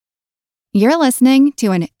You're listening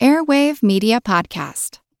to an Airwave Media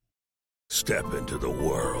Podcast. Step into the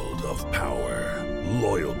world of power,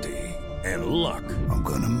 loyalty, and luck. I'm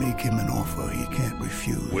gonna make him an offer he can't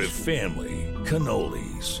refuse. With family,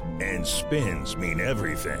 cannolis, and spins mean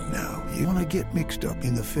everything. Now, you wanna get mixed up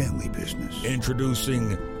in the family business.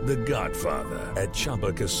 Introducing The Godfather at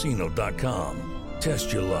ChumbaCasino.com.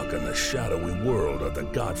 Test your luck in the shadowy world of The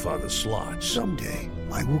Godfather slot. Someday,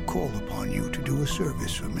 I will call upon you to do a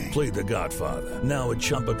service for me. Play The Godfather now at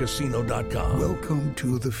ChumbaCasino.com. Welcome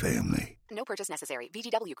to the family. No purchase necessary.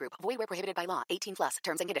 VGW Group. Void where prohibited by law. 18 plus.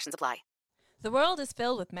 Terms and conditions apply. The world is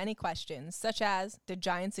filled with many questions, such as, did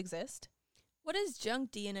giants exist? What is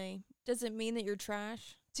junk DNA? Does it mean that you're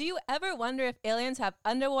trash? Do you ever wonder if aliens have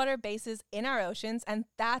underwater bases in our oceans, and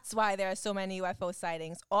that's why there are so many UFO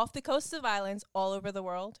sightings off the coasts of islands all over the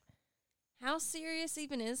world? How serious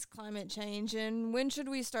even is climate change, and when should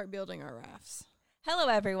we start building our rafts? Hello,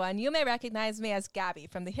 everyone. You may recognize me as Gabby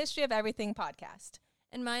from the History of Everything podcast.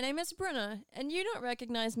 And my name is Bruna, and you don't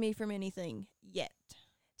recognize me from anything yet.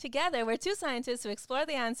 Together, we're two scientists who explore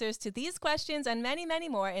the answers to these questions and many, many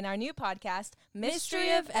more in our new podcast,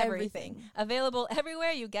 Mystery of Everything, available everywhere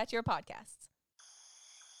you get your podcasts.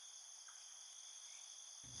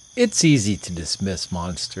 It's easy to dismiss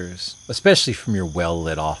monsters, especially from your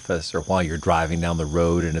well-lit office or while you're driving down the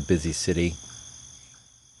road in a busy city.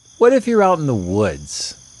 What if you're out in the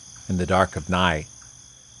woods in the dark of night,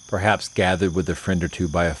 perhaps gathered with a friend or two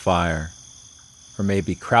by a fire? Or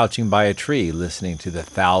maybe crouching by a tree listening to the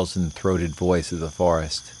thousand-throated voice of the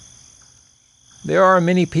forest. There are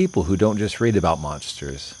many people who don't just read about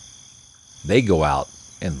monsters. They go out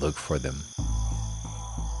and look for them.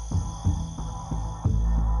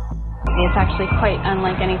 It's actually quite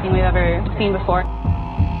unlike anything we've ever seen before. A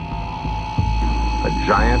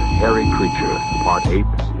giant, hairy creature, part ape,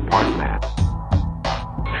 part man.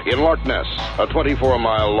 In Loch Ness, a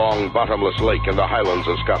 24-mile-long bottomless lake in the Highlands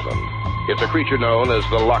of Scotland. It's a creature known as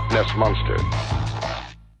the Loch Ness Monster.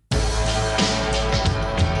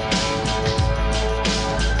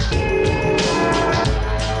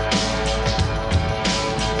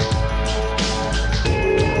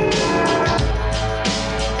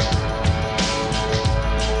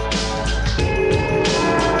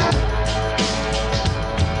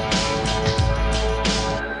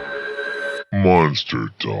 Monster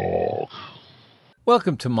Talk.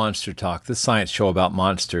 Welcome to Monster Talk, the science show about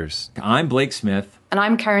monsters. I'm Blake Smith. And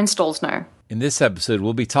I'm Karen Stolzno. In this episode,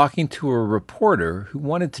 we'll be talking to a reporter who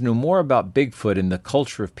wanted to know more about Bigfoot and the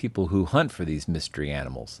culture of people who hunt for these mystery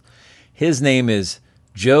animals. His name is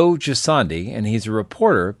Joe Gisondi, and he's a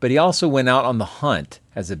reporter, but he also went out on the hunt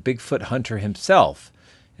as a Bigfoot hunter himself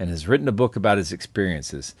and has written a book about his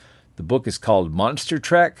experiences. The book is called Monster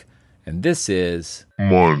Trek, and this is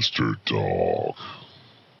Monster Talk.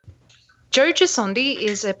 Joe Gisondi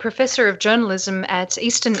is a professor of journalism at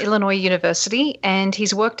Eastern Illinois University, and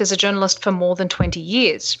he's worked as a journalist for more than 20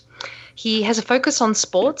 years. He has a focus on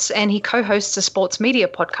sports, and he co-hosts a sports media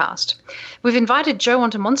podcast. We've invited Joe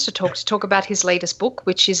onto Monster Talk to talk about his latest book,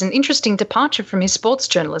 which is an interesting departure from his sports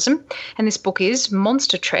journalism, and this book is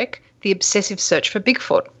Monster Trek, The Obsessive Search for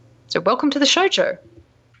Bigfoot. So welcome to the show, Joe.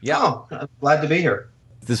 Yeah. Oh, I'm glad to be here.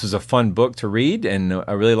 This was a fun book to read, and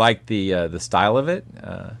I really liked the style of it.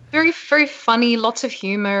 Very, very funny, lots of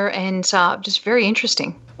humor, and just very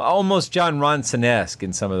interesting. Almost John Ronson-esque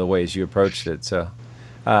in some of the ways you approached it. So,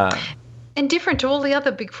 and different to all the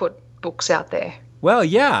other Bigfoot books out there. Well,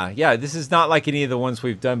 yeah. This is not like any of the ones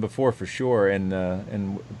we've done before, for sure.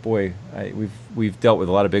 And boy, we've dealt with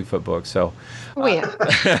a lot of Bigfoot books. So,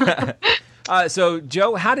 yeah. So,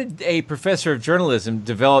 Joe, how did a professor of journalism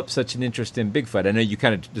develop such an interest in Bigfoot? I know you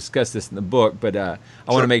kind of discussed this in the book, but I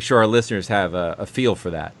want to make sure our listeners have a feel for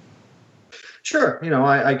that. Sure.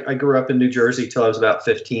 I grew up in New Jersey till I was about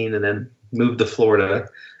 15 and then moved to Florida.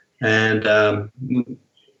 And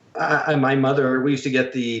my mother, we used to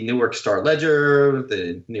get the Newark Star-Ledger,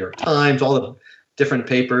 the New York Times, all the different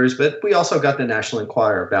papers, but we also got the National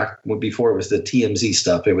Enquirer back before it was the TMZ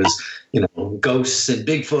stuff. It was, ghosts and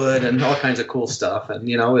Bigfoot and all kinds of cool stuff. And,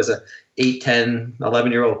 as a 8, 10,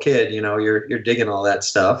 11-year-old kid, you're digging all that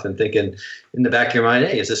stuff and thinking in the back of your mind,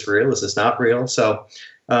 hey, is this real? Is this not real? So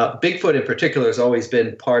Bigfoot in particular has always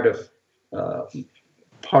been part of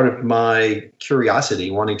my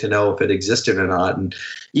curiosity, wanting to know if it existed or not. And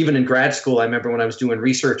even in grad school, I remember when I was doing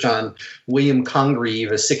research on William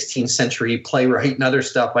Congreve, a 16th century playwright and other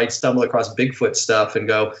stuff, I'd stumble across Bigfoot stuff and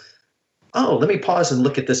go, oh, let me pause and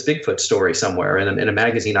look at this Bigfoot story somewhere in a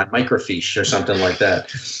magazine on microfiche or something like that.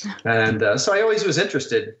 And so I always was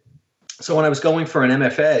interested. So when I was going for an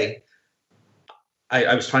MFA,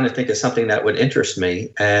 I was trying to think of something that would interest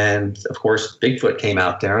me. And of course, Bigfoot came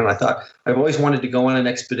out there, and I thought, I've always wanted to go on an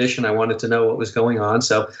expedition. I wanted to know what was going on.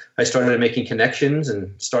 So I started making connections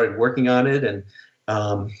and started working on it. And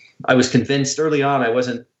I was convinced early on I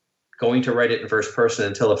wasn't going to write it in first person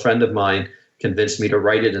until a friend of mine convinced me to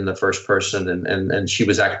write it in the first person. And she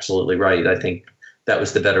was absolutely right. I think that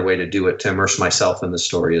was the better way to do it, to immerse myself in the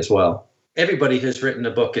story as well. Everybody has written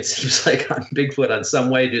a book, it seems like, on Bigfoot on some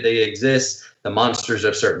way. Do they exist? The monsters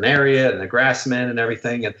of a certain area and the grassmen and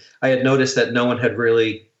everything. And I had noticed that no one had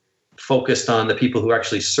really focused on the people who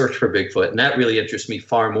actually search for Bigfoot. And that really interests me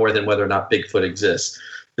far more than whether or not Bigfoot exists.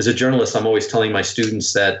 As a journalist, I'm always telling my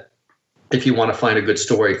students that if you want to find a good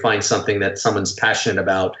story, find something that someone's passionate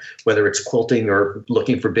about, whether it's quilting or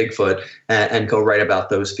looking for Bigfoot, and go write about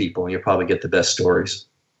those people, and you'll probably get the best stories.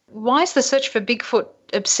 Why is the search for Bigfoot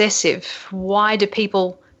obsessive? Why do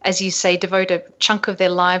people, as you say, devote a chunk of their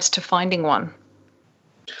lives to finding one?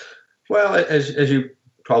 Well, as you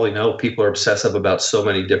probably know, people are obsessive about so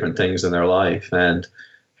many different things in their life. And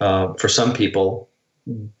for some people,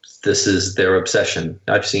 this is their obsession.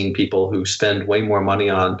 I've seen people who spend way more money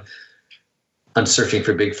on searching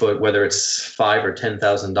for Bigfoot, whether it's $5,000 or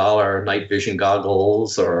 $10,000 night vision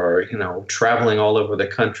goggles, or, traveling all over the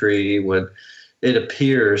country, when it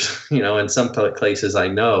appears, in some places I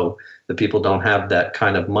know that people don't have that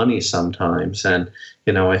kind of money sometimes. And,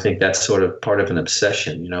 I think that's sort of part of an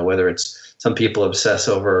obsession, whether it's some people obsess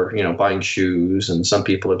over, buying shoes, and some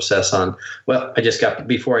people obsess on,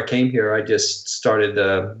 before I came here, I just started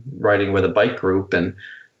riding with a bike group, and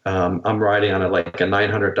I'm riding on a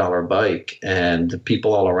 $900 bike, and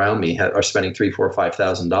people all around me are spending $3,000, $4,000,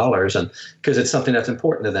 $5,000, and because it's something that's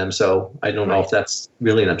important to them. So I don't know if that's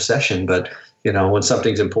really an obsession, but when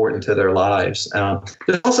something's important to their lives.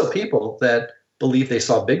 There's also people that believe they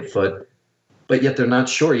saw Bigfoot, but yet they're not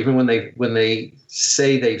sure. Even when they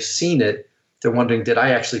say they've seen it, they're wondering, did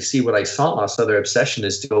I actually see what I saw? So their obsession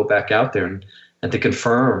is to go back out there and to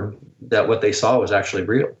confirm that what they saw was actually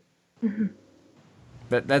real. Mm-hmm.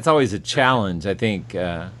 That's always a challenge. I think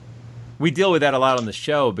we deal with that a lot on the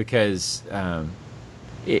show because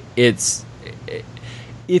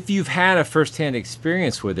if you've had a firsthand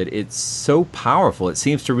experience with it, it's so powerful. It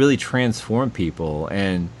seems to really transform people.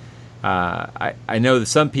 And I know that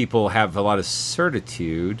some people have a lot of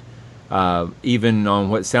certitude, even on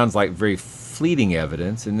what sounds like very fleeting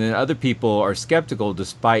evidence. And then other people are skeptical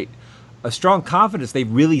despite a strong confidence they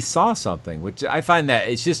really saw something, which I find that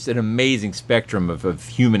it's just an amazing spectrum of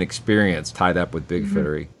human experience tied up with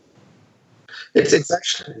Bigfootery. It's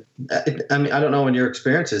actually, I mean, I don't know in your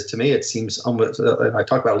experiences. To me, it seems almost, I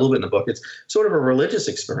talk about it a little bit in the book, it's sort of a religious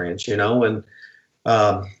experience, and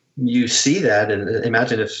you see that, and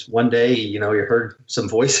imagine if one day, you heard some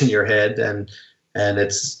voice in your head and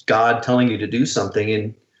it's God telling you to do something,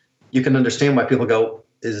 and you can understand why people go,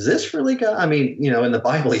 is this really God? I mean, in the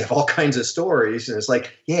Bible, you have all kinds of stories, and it's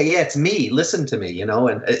like, yeah, it's me. Listen to me,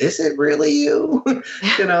 and is it really you?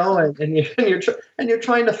 And you're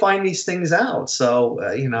trying to find these things out. So,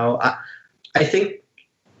 I think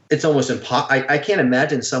it's almost impossible. I can't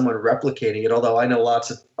imagine someone replicating it. Although I know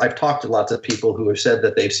I've talked to lots of people who have said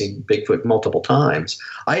that they've seen Bigfoot multiple times.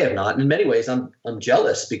 I have not. In many ways, I'm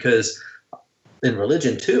jealous because in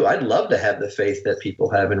religion too, I'd love to have the faith that people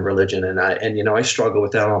have in religion, and I struggle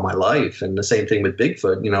with that all my life. And the same thing with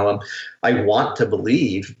Bigfoot. I want to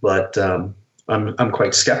believe, but I'm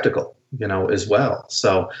quite skeptical, as well.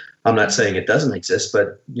 So I'm not saying it doesn't exist,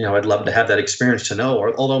 but I'd love to have that experience to know.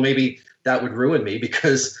 Or although maybe that would ruin me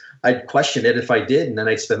because I'd question it if I did, and then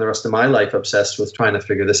I'd spend the rest of my life obsessed with trying to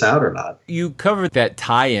figure this out or not. You covered that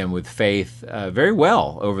tie-in with faith very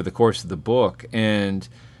well over the course of the book, and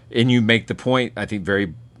you make the point, I think,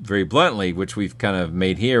 very, very bluntly, which we've kind of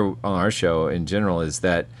made here on our show in general, is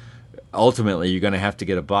that ultimately you're going to have to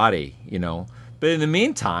get a body, But in the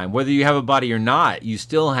meantime, whether you have a body or not, you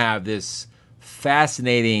still have this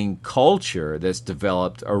fascinating culture that's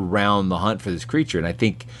developed around the hunt for this creature. And I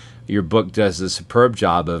think your book does a superb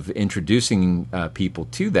job of introducing people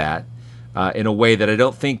to that in a way that I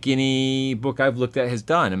don't think any book I've looked at has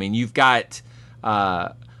done. I mean, you've got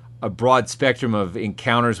a broad spectrum of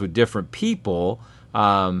encounters with different people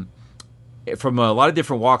from a lot of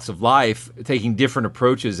different walks of life, taking different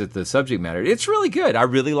approaches at the subject matter. It's really good. I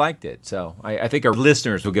really liked it. So I think our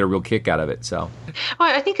listeners will get a real kick out of it. So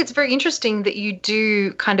well, I think it's very interesting that you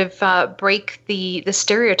do kind of break the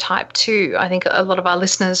stereotype too. I think a lot of our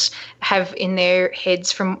listeners have in their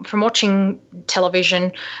heads from watching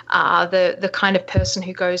television the kind of person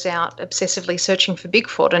who goes out obsessively searching for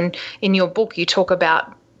Bigfoot. And in your book, you talk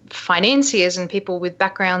about financiers and people with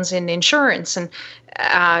backgrounds in insurance and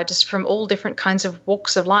just from all different kinds of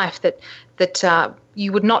walks of life that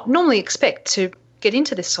you would not normally expect to get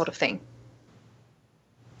into this sort of thing.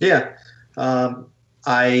 Yeah.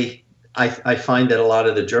 I find that a lot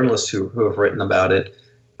of the journalists who have written about it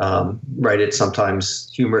write it sometimes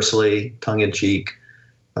humorously, tongue-in-cheek.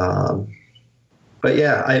 But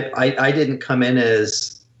yeah, I didn't come in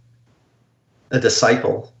as a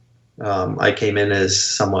disciple. I came in as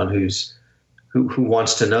someone who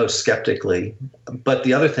wants to know skeptically. But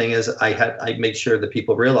the other thing is I made sure that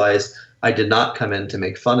people realized I did not come in to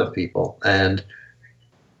make fun of people. And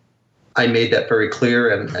I made that very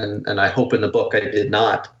clear, and I hope in the book I did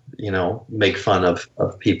not, make fun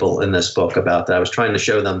of people in this book about that. I was trying to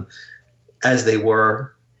show them as they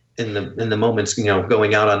were in the moments,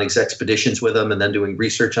 going out on expeditions with them and then doing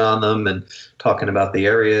research on them and talking about the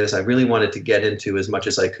areas. I really wanted to get into as much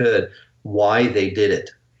as I could why they did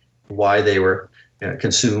it, why they were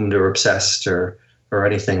consumed or obsessed or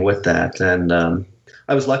anything with that. And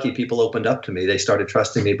I was lucky people opened up to me. They started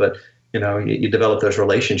trusting me, but you develop those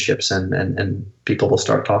relationships and people will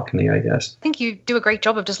start talking to you, I guess. I think you do a great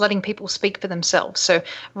job of just letting people speak for themselves. So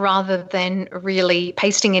rather than really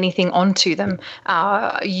pasting anything onto them,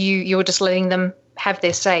 you're just letting them have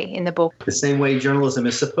their say in the book. The same way journalism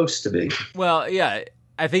is supposed to be. Well, yeah,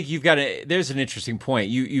 I think there's an interesting point.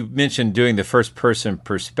 You mentioned doing the first person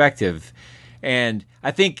perspective. And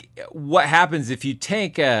I think what happens if you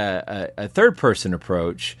take a third person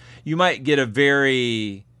approach, you might get a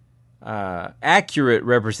very accurate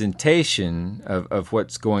representation of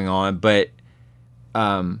what's going on, but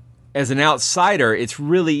as an outsider, it's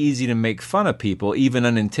really easy to make fun of people, even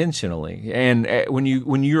unintentionally. And when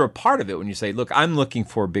you're a part of it, when you say, "Look, I'm looking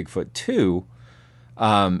for Bigfoot too,"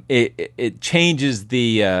 it changes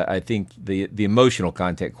I think the emotional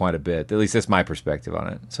content quite a bit. At least that's my perspective on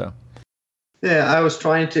it. So, yeah, I was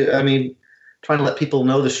trying to let people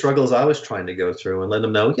know the struggles I was trying to go through and let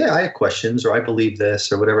them know, I had questions or I believe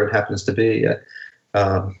this or whatever it happens to be. It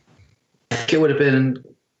would have been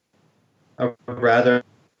a rather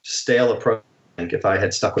stale approach, I think, if I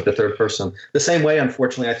had stuck with the third person. The same way,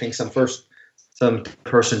 unfortunately, I think some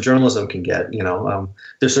person journalism can get.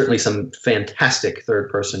 There's certainly some fantastic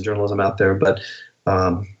third person journalism out there, but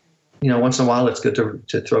once in a while it's good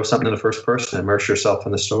to throw something in the first person, immerse yourself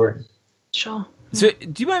in the story. Sure. So,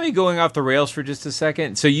 do you mind me going off the rails for just a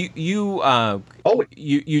second? So this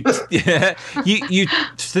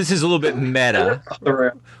is a little bit meta.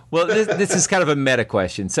 Well, this is kind of a meta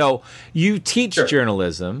question. So, you teach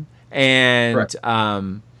journalism, and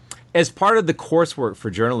as part of the coursework for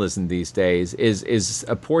journalism these days, is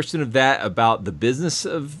a portion of that about the business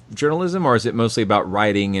of journalism, or is it mostly about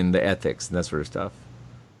writing and the ethics and that sort of stuff?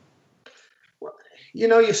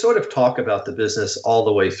 You sort of talk about the business all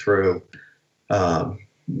the way through.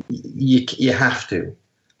 You have to.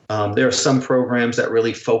 There are some programs that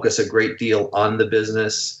really focus a great deal on the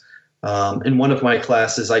business. In one of my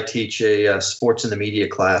classes, I teach a sports and the media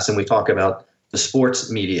class, and we talk about the sports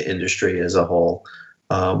media industry as a whole.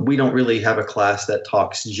 We don't really have a class that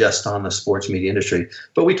talks just on the sports media industry,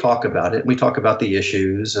 but we talk about it. We talk about the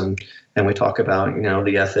issues and we talk about,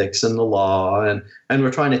 the ethics and the law, and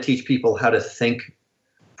we're trying to teach people how to think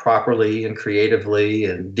properly and creatively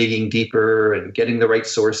and digging deeper and getting the right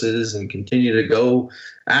sources and continue to go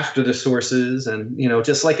after the sources. And,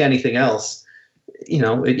 just like anything else, you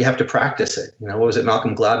have to practice it. What was it?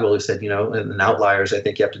 Malcolm Gladwell who said, in Outliers, I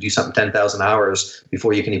think you have to do something 10,000 hours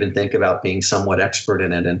before you can even think about being somewhat expert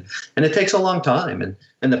in it. And it takes a long time.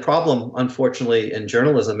 And the problem, unfortunately, in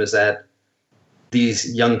journalism is that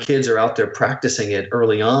these young kids are out there practicing it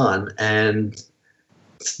early on, and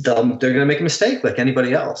they're going to make a mistake like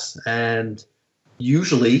anybody else. And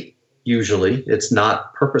usually it's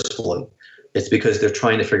not purposefully. It's because they're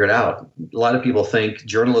trying to figure it out. A lot of people think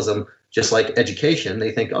journalism, just like education,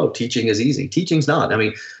 they think, teaching is easy. Teaching's not. I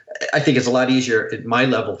mean, I think it's a lot easier at my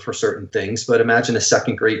level for certain things, but imagine a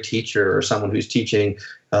second grade teacher or someone who's teaching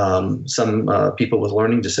some people with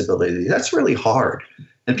learning disabilities. That's really hard.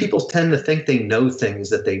 And people tend to think they know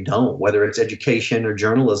things that they don't, whether it's education or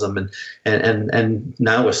journalism. And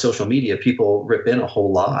now with social media, people rip in a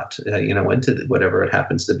whole lot, into whatever it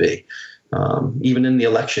happens to be. Even in the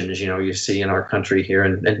elections, you see in our country here,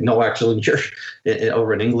 and no, actually,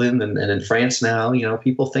 over in England and in France now,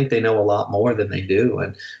 people think they know a lot more than they do.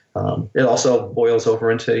 And it also boils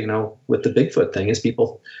over into, with the Bigfoot thing, is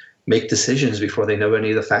people make decisions before they know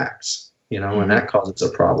any of the facts. and that causes a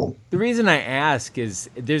problem. The reason I ask is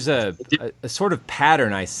there's a sort of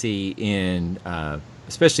pattern I see in,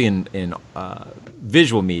 especially in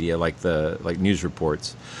visual media like news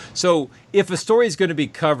reports. So if a story is going to be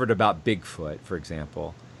covered about Bigfoot, for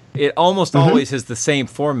example, it almost always has the same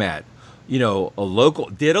format. Did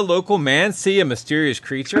a local man see a mysterious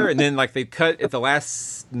creature? And then like they cut at the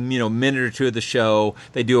last minute or two of the show,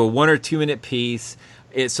 they do a 1 or 2 minute piece.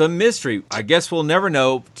 It's a mystery. I guess we'll never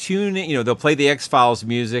know. Tune in, they'll play the X-Files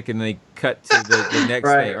music and they cut to the next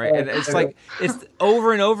thing, right? And it's like it's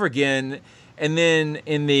over and over again. And then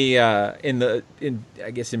in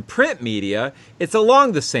print media, it's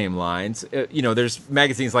along the same lines. There's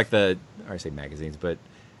magazines like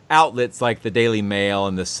outlets like the Daily Mail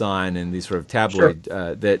and the Sun and these sort of tabloid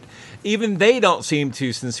that even they don't seem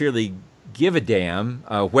to sincerely give a damn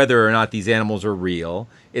whether or not these animals are real.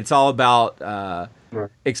 It's all about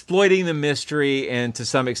exploiting the mystery and, to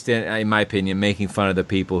some extent, in my opinion, making fun of the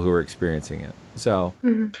people who are experiencing it. So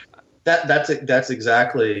that's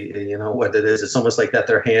exactly what it is. It's almost like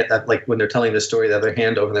like when they're telling the story, they have their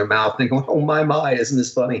hand over their mouth and go, "Oh my, isn't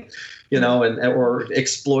this funny?" or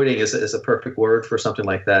exploiting is a perfect word for something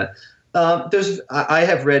like that. I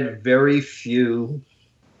have read very few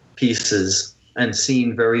pieces and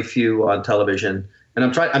seen very few on television,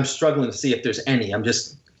 and I'm struggling to see if there's any. I'm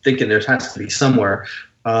just thinking there has to be somewhere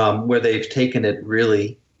where they've taken it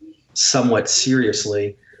really somewhat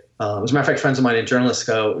seriously. As a matter of fact, friends of mine in journalists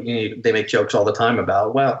they make jokes all the time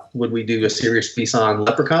about, well, would we do a serious piece on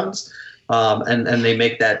leprechauns? And they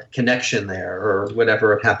make that connection there, or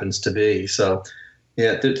whatever it happens to be. So,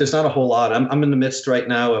 yeah, there's not a whole lot. I'm in the midst right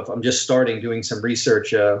now of, I'm just starting doing some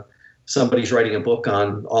research. Somebody's writing a book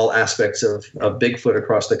on all aspects of Bigfoot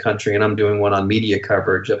across the country, and I'm doing one on media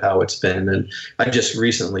coverage of how it's been. And I just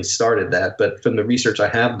recently started that. But from the research I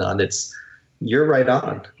have done, you're right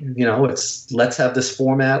on. Let's have this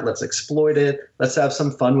format. Let's exploit it. Let's have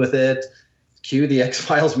some fun with it. Cue the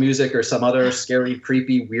X-Files music or some other scary,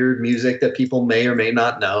 creepy, weird music that people may or may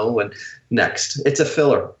not know. And next, it's a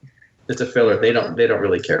filler. They don't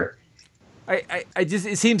really care.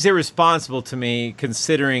 It seems irresponsible to me,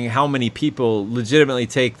 considering how many people legitimately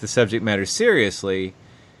take the subject matter seriously,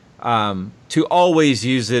 to always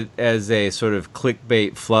use it as a sort of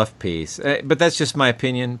clickbait fluff piece. But that's just my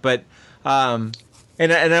opinion. But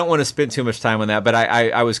and I don't want to spend too much time on that. But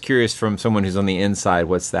I was curious from someone who's on the inside,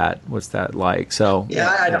 what's that like? So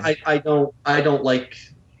I don't like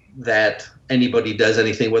that anybody does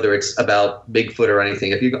anything, whether it's about Bigfoot or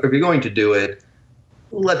anything. If you're going to do it,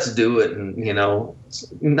 let's do it. And,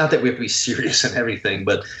 not that we have to be serious and everything,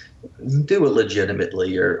 but do it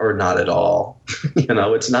legitimately or not at all.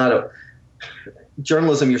 It's not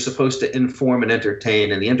journalism. You're supposed to inform and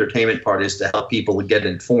entertain, and the entertainment part is to help people get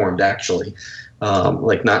informed, actually.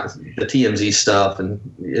 Like not the TMZ stuff, and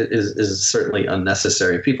is certainly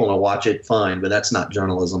unnecessary. If people want to watch it, fine, but that's not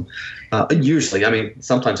journalism. Usually,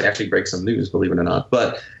 sometimes I actually break some news, believe it or not,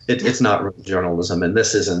 but it's not real journalism, and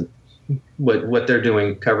this isn't what they're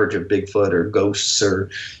doing. Coverage of Bigfoot or ghosts or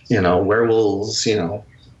werewolves.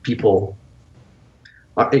 People.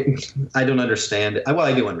 I don't understand it. Well,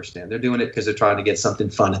 I do understand. They're doing it because they're trying to get something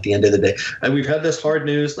fun at the end of the day. And we've had this hard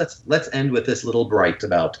news. Let's end with this little bright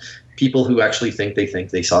about people who actually think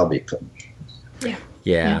they saw Bigfoot.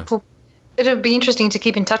 Yeah. Well, it'll be interesting to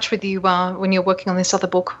keep in touch with you when you're working on this other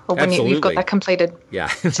book, or when you've got that completed. Yeah.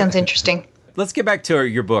 Sounds interesting. Let's get back to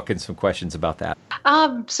your book and some questions about that.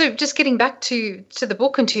 So just getting back to the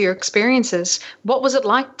book and to your experiences, what was it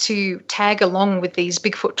like to tag along with these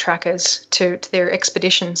Bigfoot trackers to their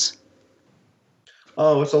expeditions?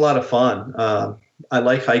 Oh, it's a lot of fun. I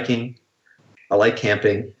like hiking. I like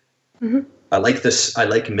camping. Mm-hmm. I like this. I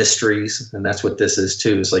like mysteries, and that's what this is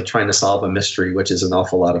too. It's like trying to solve a mystery, which is an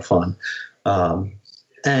awful lot of fun.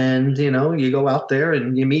 And you go out there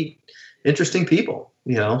and you meet interesting people.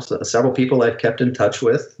 Several people I've kept in touch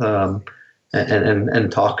with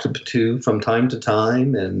and talked to from time to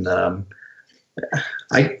time. And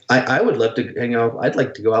I would love to, I'd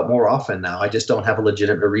like to go out more often now. I just don't have a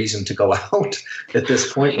legitimate reason to go out at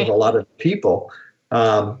this point with a lot of people.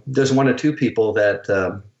 There's one or two people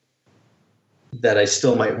that I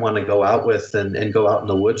still might want to go out with and go out in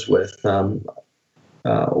the woods with.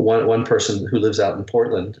 One person who lives out in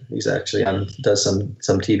Portland, he's actually does some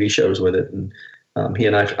TV shows with it, and he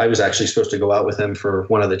and I was actually supposed to go out with him for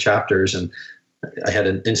one of the chapters, and I had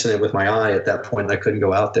an incident with my eye at that point, and I couldn't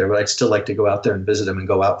go out there. But I'd still like to go out there and visit him and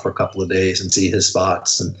go out for a couple of days and see his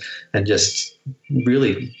spots and just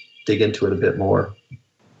really dig into it a bit more.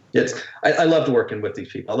 I loved working with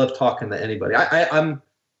these people. I love talking to anybody. I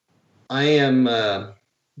am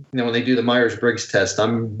when they do the Myers-Briggs test,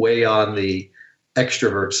 I'm way on the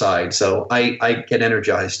extrovert side. So I get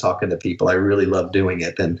energized talking to people. I really love doing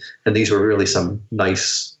it. And these were really some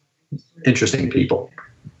nice, interesting people.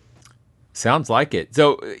 Sounds like it.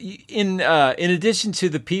 So in addition to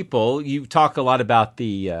the people, you talk a lot about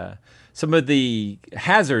the some of the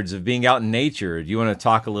hazards of being out in nature. Do you want to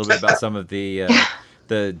talk a little bit about some of the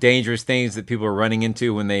dangerous things that people are running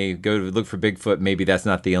into when they go to look for Bigfoot? Maybe that's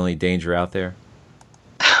not the only danger out there.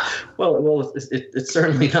 Well, it's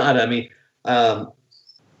certainly not. I mean,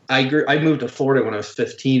 I moved to Florida when I was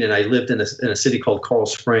 15, and I lived in a city called Coral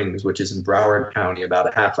Springs, which is in Broward County,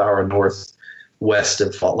 about a half hour northwest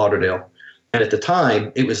of Fort Lauderdale. And at the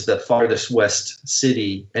time, it was the farthest west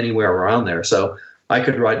city anywhere around there. So I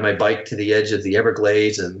could ride my bike to the edge of the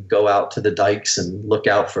Everglades and go out to the dikes and look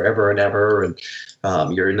out forever and ever. And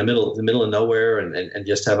you're in the middle of nowhere, and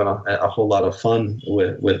just having a whole lot of fun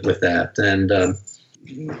with that. And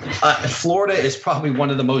Florida is probably one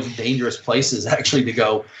of the most dangerous places actually to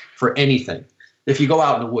go for anything. If you go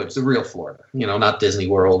out in the woods, the real Florida, not Disney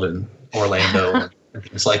World and Orlando and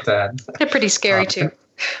things like that. They're pretty scary too.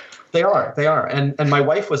 They are. And my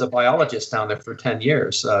wife was a biologist down there for 10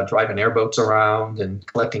 years, driving airboats around and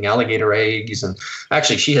collecting alligator eggs. And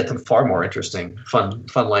actually, she had a far more interesting, fun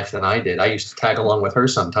life than I did. I used to tag along with her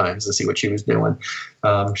sometimes to see what she was doing.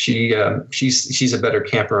 She's a better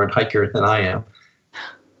camper and hiker than I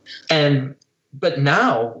am. But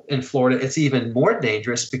now in Florida, it's even more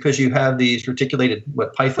dangerous because you have these reticulated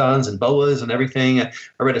pythons and boas and everything. I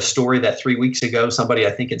read a story that 3 weeks ago, somebody,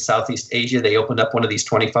 I think in Southeast Asia, they opened up one of these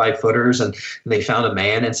 25-footers and they found a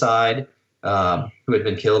man inside who had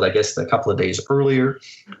been killed, I guess, a couple of days earlier.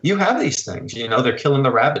 You have these things, they're killing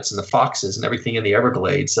the rabbits and the foxes and everything in the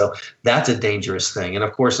Everglades. So that's a dangerous thing. And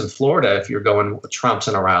of course, in Florida, if you're going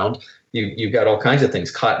trouncing around, you've got all kinds of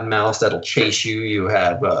things. Cottonmouths that'll chase you. You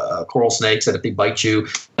have coral snakes that if they bite you,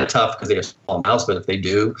 they're tough because they have small mouths, but if they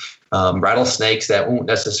do, rattlesnakes that won't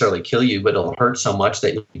necessarily kill you, but it'll hurt so much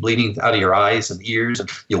that you'll be bleeding out of your eyes and ears, and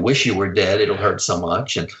you'll wish you were dead. It'll hurt so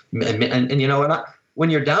much. And when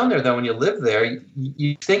you're down there, though, when you live there,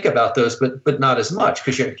 you think about those, but not as much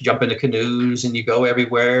because you jump into canoes and you go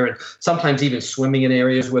everywhere, and sometimes even swimming in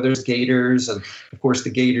areas where there's gators. And of course, the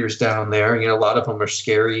gators down there, a lot of them are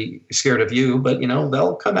scared of you, but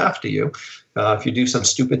they'll come after you if you do some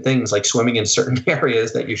stupid things like swimming in certain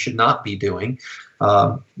areas that you should not be doing.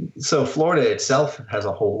 So Florida itself has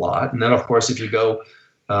a whole lot. And then, of course, if you go,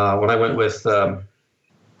 when I went with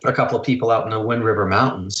a couple of people out in the Wind River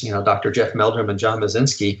Mountains, Dr. Jeff Meldrum and John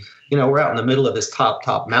Mazinski, we're out in the middle of this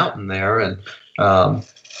top mountain there. And,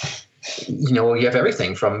 you have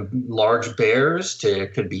everything from large bears to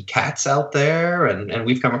could be cats out there. And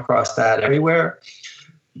we've come across that everywhere.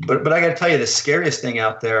 But I got to tell you, the scariest thing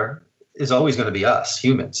out there is always going to be us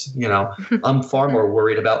humans. I'm far more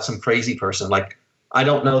worried about some crazy person. Like, I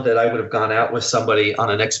don't know that I would have gone out with somebody on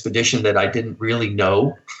an expedition that I didn't really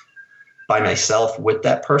know by myself with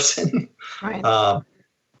that person, right.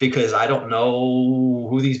 Because I don't know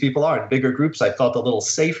who these people are. In bigger groups, I felt a little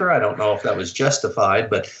safer. I don't know if that was justified,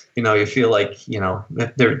 but you feel like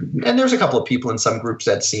there's a couple of people in some groups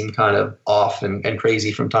that seem kind of off and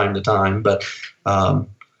crazy from time to time. But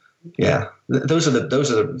those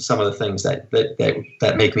are some of the things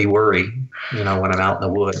that make me worry. When I'm out in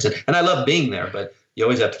the woods, and I love being there, but you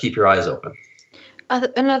always have to keep your eyes open.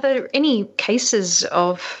 Are there any cases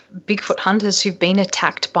of Bigfoot hunters who've been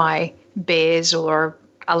attacked by bears or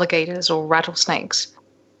alligators or rattlesnakes?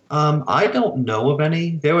 I don't know of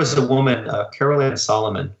any. There was a woman, Carol Ann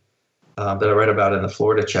Solomon, that I read about in the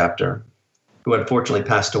Florida chapter, who unfortunately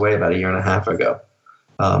passed away about 1.5 years ago.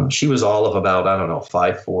 She was all of about,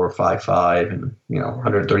 5'4", 5'5", and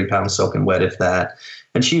 130 pounds soaking wet, if that.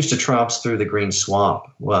 And she used to trounce through the Green Swamp,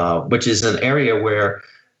 which is an area where,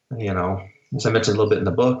 as I mentioned a little bit in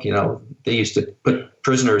the book, they used to put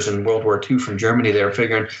prisoners in World War II from Germany. They were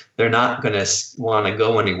figuring they're not going to want to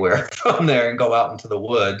go anywhere from there and go out into the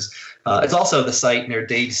woods. It's also the site near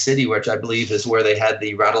Dade City, which I believe is where they had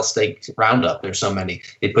the rattlesnake roundup. There's so many.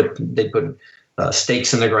 They'd put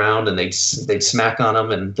stakes in the ground and they'd smack on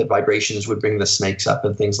them, and the vibrations would bring the snakes up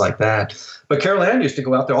and things like that. But Carol Ann used to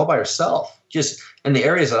go out there all by herself. Just in the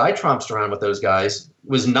areas that I trounced around with those guys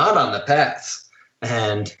was not on the paths.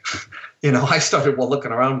 And I started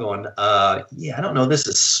looking around going, I don't know, this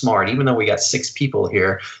is smart. Even though we got 6 people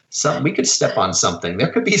here, we could step on something.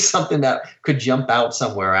 There could be something that could jump out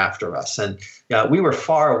somewhere after us. And we were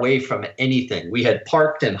far away from anything. We had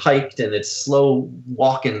parked and hiked, and it's slow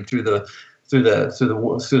walking through the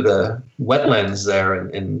wetlands there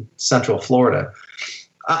in Central Florida.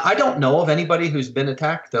 I don't know of anybody who's been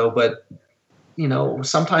attacked, though, but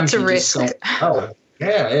sometimes it's a you risk. just don't know.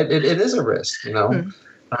 Yeah, it is a risk,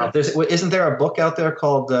 Isn't there a book out there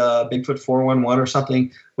called Bigfoot 411 or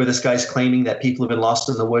something where this guy's claiming that people who've been lost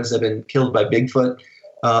in the woods have been killed by Bigfoot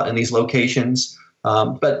in these locations?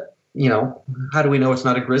 But how do we know it's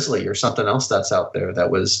not a grizzly or something else that's out there that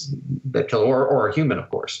killed, or a human, of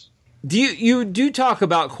course? You do talk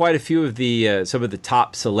about quite a few of the some of the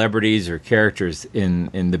top celebrities or characters in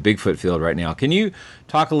the Bigfoot field right now. Can you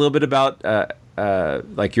talk a little bit about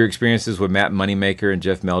like your experiences with Matt Moneymaker and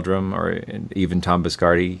Jeff Meldrum, or even Tom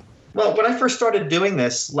Biscardi? Well, when I first started doing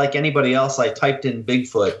this, like anybody else, I typed in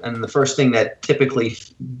Bigfoot, and the first thing that typically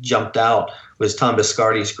jumped out was Tom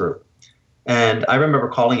Biscardi's group. And I remember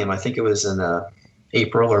calling him, I think it was in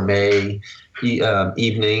April or May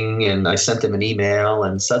evening, and I sent him an email,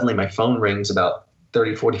 and suddenly my phone rings about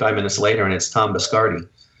 30, 45 minutes later, and it's Tom Biscardi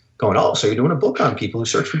going, "Oh, so you're doing a book on people who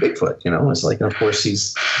search for Bigfoot?" It's like, and of course,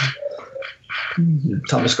 he's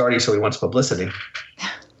Tom Biscardi, so he wants publicity.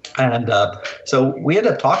 And so we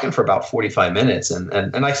ended up talking for about 45 minutes,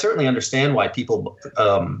 and I certainly understand why people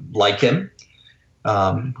like him.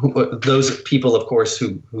 Those people, of course,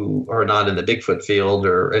 who are not in the Bigfoot field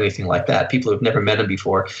or anything like that, people who've never met him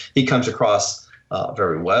before, he comes across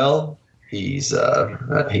very well. He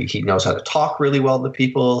knows how to talk really well to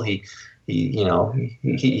people. He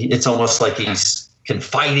it's almost like he's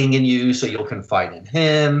confiding in you, so you'll confide in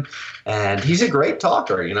him. And he's a great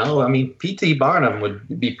talker. I mean, P.T. Barnum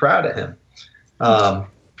would be proud of him.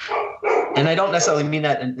 And I don't necessarily mean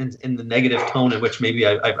that in the negative tone in which maybe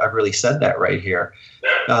I've really said that right here.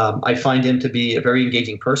 I find him to be a very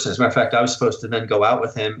engaging person. As a matter of fact, I was supposed to then go out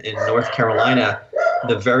with him in North Carolina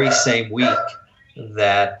the very same week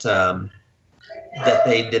that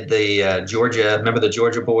they did the Georgia. Remember, the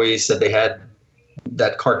Georgia boys said they had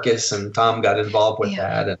that carcass, and Tom got involved with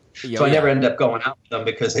that. And so I never ended up going out with them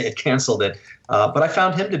because they had canceled it. But I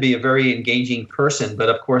found him to be a very engaging person. But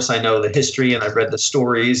of course, I know the history, and I've read the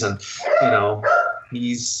stories, and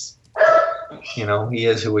he's he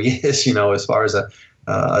is who he is. As far as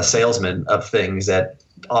a salesman of things that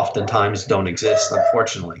oftentimes don't exist,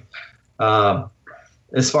 unfortunately.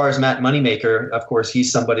 As far as Matt Moneymaker, of course,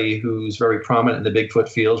 he's somebody who's very prominent in the Bigfoot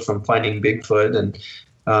field from Finding Bigfoot, and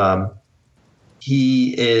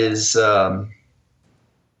he is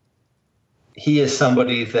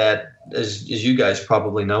somebody that, as you guys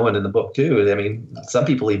probably know, and in the book too, I mean, some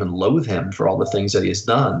people even loathe him for all the things that he has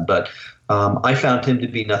done. But I found him to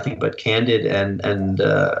be nothing but candid and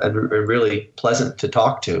really pleasant to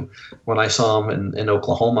talk to. When I saw him in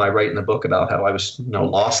Oklahoma, I write in the book about how I was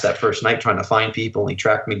lost that first night trying to find people, and he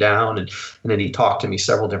tracked me down, and then he talked to me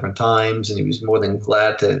several different times, and he was more than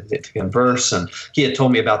glad to converse. And he had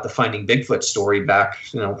told me about the Finding Bigfoot story back,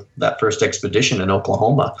 that first expedition in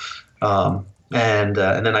Oklahoma. And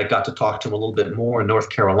then I got to talk to him a little bit more in North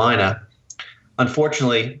Carolina.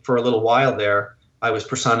 Unfortunately, for a little while there, I was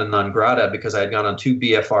persona non grata because I had gone on 2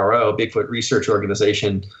 BFRO, Bigfoot Research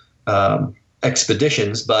Organization,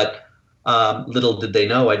 expeditions. But little did they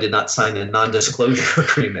know I did not sign a non-disclosure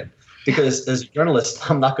agreement, because as a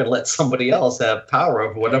journalist, I'm not going to let somebody else have power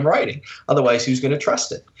over what I'm writing. Otherwise, who's going to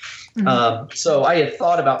trust it? Mm-hmm. So I had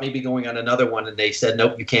thought about maybe going on another one, and they said,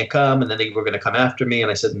 "Nope, you can't come." And then they were going to come after me,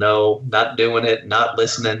 and I said, "No, not doing it, not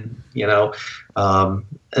listening."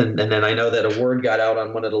 And then I know that a word got out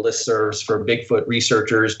on one of the listservs for Bigfoot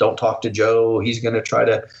researchers: "Don't talk to Joe; he's going to try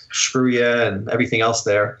to screw you," and everything else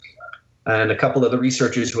there. And a couple of the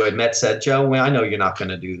researchers who I met said, "Joe, well, I know you're not going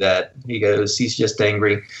to do that." He goes, "He's just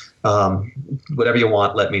angry. Whatever you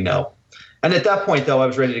want, let me know." And at that point, though, I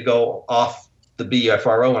was ready to go off the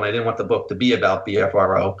BFRO, and I didn't want the book to be about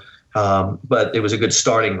BFRO, but it was a good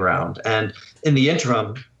starting ground. And in the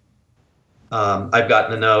interim, I've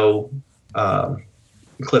gotten to know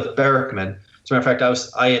Cliff Barackman. As a matter of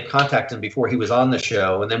fact, I had contacted him before he was on the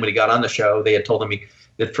show, and then when he got on the show, they had told him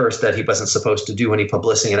at first that he wasn't supposed to do any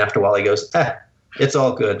publicity, and after a while he goes, "It's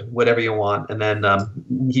all good, whatever you want." And then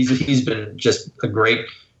he's been just a great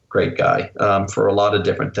guy for a lot of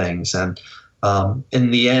different things. And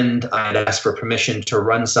in the end, I had asked for permission to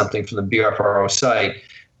run something from the BFRO site,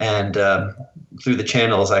 and through the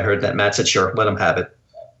channels, I heard that Matt said, "Sure, let him have it."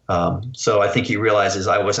 So I think he realizes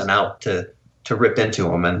I wasn't out to rip into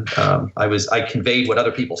him, and I conveyed what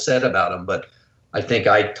other people said about him, but I think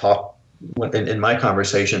I talked in my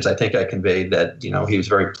conversations. I think I conveyed that he was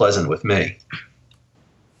very pleasant with me.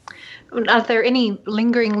 Are there any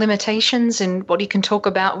lingering limitations in what you can talk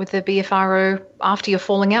about with the BFRO after you're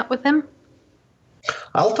falling out with them?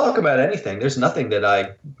 I'll talk about anything. There's nothing that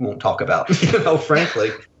I won't talk about,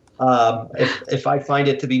 frankly. if I find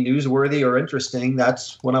it to be newsworthy or interesting,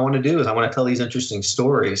 that's what I want to do. Is I want to tell these interesting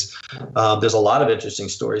stories. There's a lot of interesting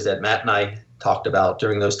stories that Matt and I talked about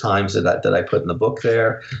during those times that I put in the book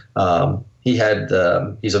there. He's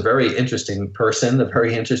a very interesting person, a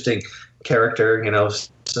very interesting character,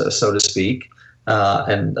 so to speak.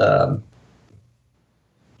 And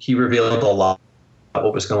he revealed a lot of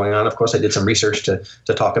what was going on. Of course, I did some research to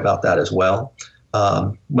talk about that as well.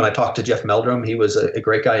 When I talked to Jeff Meldrum, he was a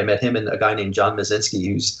great guy. I met him and a guy named John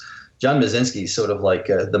Mazinski, John Mazinski is sort of like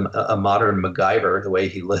a modern MacGyver, the way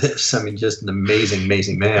he lives. I mean, just an amazing,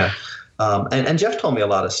 amazing man. And Jeff told me a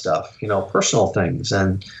lot of stuff, personal things.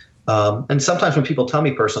 And sometimes when people tell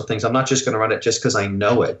me personal things, I'm not just going to run it just because I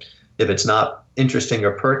know it. If it's not interesting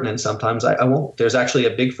or pertinent, sometimes I won't. There's actually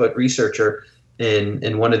a Bigfoot researcher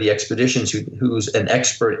in one of the expeditions who's an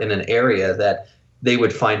expert in an area that they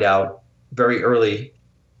would find out very early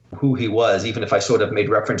who he was, even if I sort of made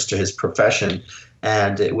reference to his profession,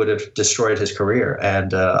 and it would have destroyed his career.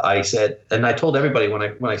 And I said, and I told everybody when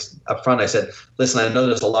I up front, I said, listen, I know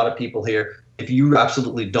there's a lot of people here. If you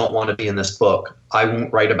absolutely don't want to be in this book, I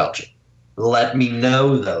won't write about you. Let me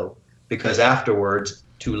know though, because afterwards,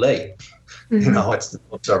 too late. Mm-hmm. The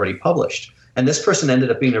book's already published. And this person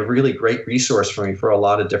ended up being a really great resource for me for a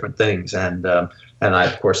lot of different things. And I,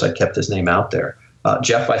 of course, I kept his name out there.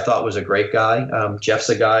 Jeff, I thought, was a great guy. Jeff's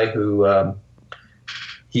a guy who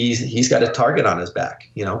he's got a target on his back,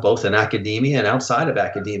 both in academia and outside of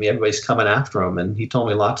academia. Everybody's coming after him. And he told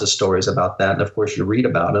me lots of stories about that. And of course, you read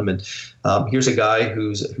about him. And here's a guy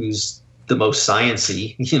who's the most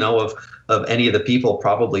sciencey, of any of the people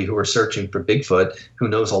probably who are searching for Bigfoot, who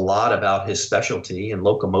knows a lot about his specialty and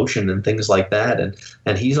locomotion and things like that.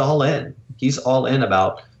 And he's all in. He's all in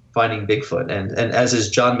about finding Bigfoot. And as is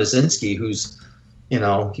John Mazinski, who's,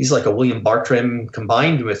 he's like a William Bartram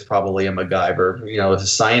combined with probably a MacGyver,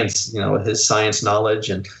 his science knowledge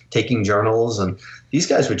and taking journals. And these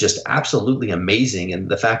guys were just absolutely amazing. And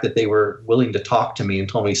the fact that they were willing to talk to me and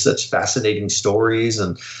told me such fascinating stories.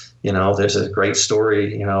 And, there's a great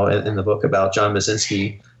story, in the book about John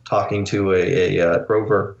Mazinski talking to a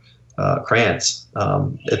Grover Krantz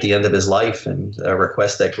at the end of his life, and a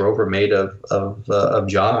request that Grover made of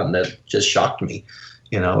John that just shocked me.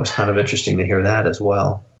 It was kind of interesting to hear that as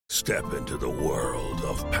well. Step into the world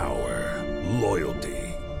of power, loyalty,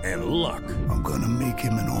 and luck. I'm going to make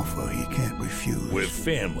him an offer he can't refuse. With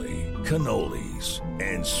family, cannolis,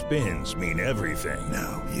 and spins mean everything.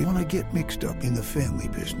 Now, you want to get mixed up in the family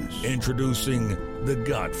business. Introducing The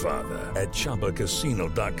Godfather at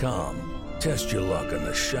ChumbaCasino.com. Test your luck in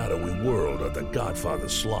the shadowy world of The Godfather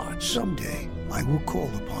slot. Someday, I will call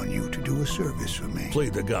upon you to do a service for me. Play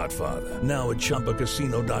The Godfather now at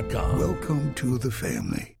ChumbaCasino.com. Welcome to the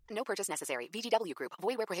family. No purchase necessary. VGW Group.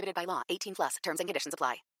 Void where prohibited by law. 18+. Terms and conditions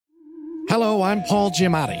apply. Hello, I'm Paul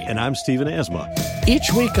Giamatti. And I'm Stephen Asma.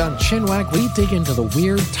 Each week on Chinwag, we dig into the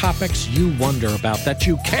weird topics you wonder about, that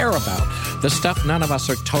you care about. The stuff none of us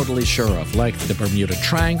are totally sure of, like the Bermuda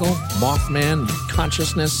Triangle, Mothman,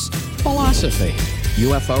 consciousness, philosophy,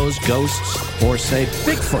 UFOs, ghosts, or, say,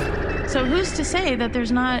 Bigfoot. So who's to say that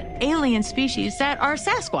there's not alien species that are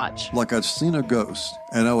Sasquatch? Like I'd seen a ghost,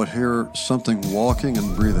 and I would hear something walking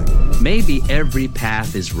and breathing. Maybe every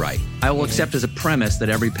path is right. I will accept as a premise that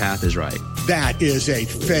every path is right. That is a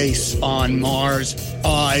face on Mars.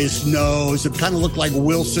 Eyes, nose. It kind of looked like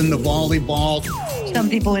Wilson the volleyball. Some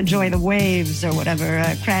people enjoy the waves or whatever,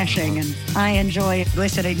 crashing, and I enjoy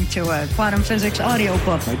listening to a quantum physics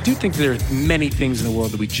audiobook. I do think there are many things in the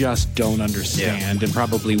world that we just don't understand and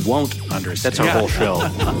probably won't understand. That's our whole show.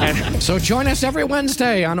 So join us every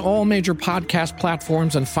Wednesday on all major podcast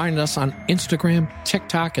platforms and find us on Instagram,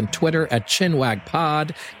 TikTok, and Twitter at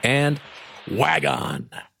ChinwagPod and Wagon.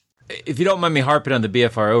 If you don't mind me harping on the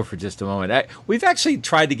BFRO for just a moment, we've actually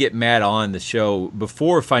tried to get Matt on the show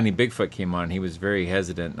before Finding Bigfoot came on. He was very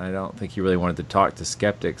hesitant, and I don't think he really wanted to talk to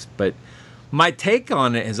skeptics. But my take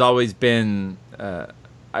on it has always been,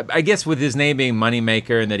 I guess with his name being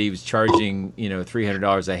Moneymaker and that he was charging,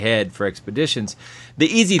 $300 a head for expeditions, the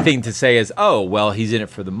easy thing to say is, oh, well, he's in it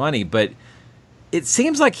for the money. But it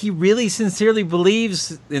seems like he really sincerely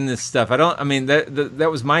believes in this stuff. That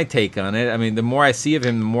was my take on it. I mean, the more I see of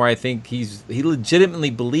him, the more I think he legitimately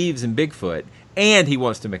believes in Bigfoot, and he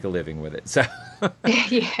wants to make a living with it. So,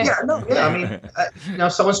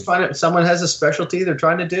 someone has a specialty they're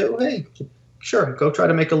trying to do. Hey, sure, go try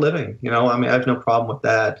to make a living. I have no problem with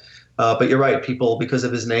that. But you're right, people, because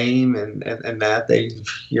of his name and that, they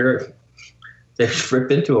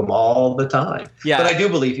rip into him all the time. Yeah, but I do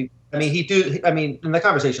believe in the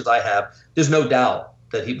conversations I have, there's no doubt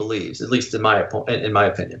that he believes, at least in my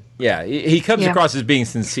opinion. Yeah, he comes Yeah. across as being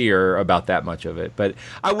sincere about that much of it. But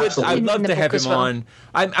I'd love In the to have book as him well. on.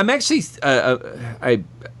 I'm actually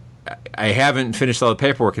I haven't finished all the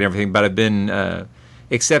paperwork and everything, but I've been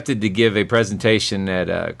accepted to give a presentation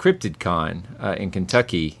at CryptidCon in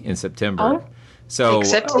Kentucky in September. Oh, so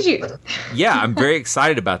accepted you. yeah, I'm very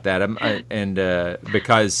excited about that.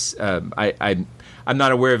 Because I'm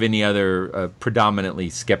not aware of any other predominantly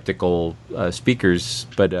skeptical speakers.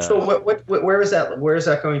 But So where is that? Where is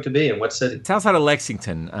that going to be? In what city? it's outside of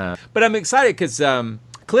Lexington. But I'm excited because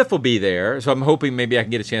Cliff will be there, so I'm hoping maybe I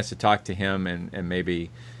can get a chance to talk to him, and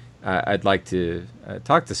maybe I'd like to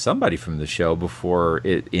talk to somebody from the show before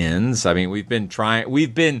it ends. I mean, we've been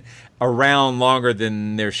around longer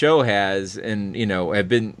than their show has, and have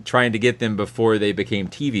been trying to get them before they became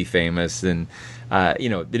TV famous, and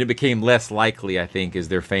then it became less likely, I think, as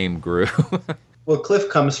their fame grew. Well, Cliff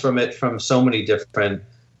comes from so many different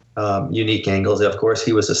unique angles. Of course,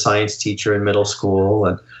 he was a science teacher in middle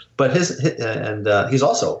school, but he's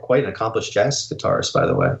also quite an accomplished jazz guitarist, by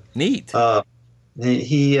the way. Neat.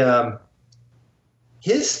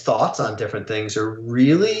 His thoughts on different things are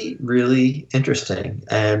really, really interesting,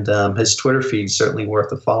 and his Twitter feed is certainly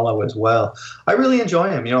worth a follow as well. I really enjoy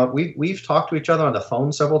him. We've talked to each other on the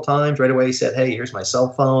phone several times. Right away, he said, "Hey, here's my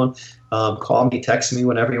cell phone. Call me, text me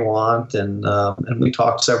whenever you want," and we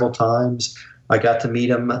talked several times. I got to meet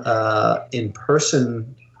him in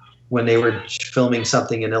person when they were filming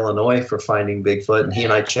something in Illinois for Finding Bigfoot, and he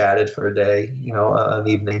and I chatted for a day, an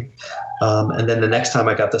evening. And then the next time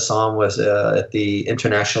I got to saw him was at the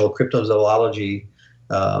International Cryptozoology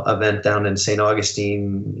event down in St.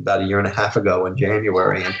 Augustine about a year and a half ago in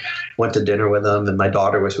January, and went to dinner with him, and my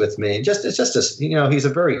daughter was with me. He's a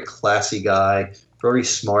very classy guy, very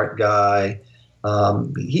smart guy. I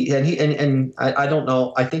don't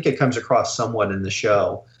know, I think it comes across somewhat in the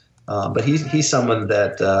show. But he's someone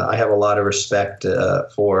that I have a lot of respect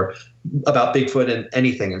for about Bigfoot and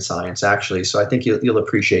anything in science, actually. So I think you'll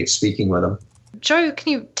appreciate speaking with him. Joe,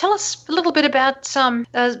 can you tell us a little bit about some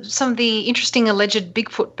of the interesting alleged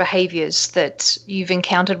Bigfoot behaviors that you've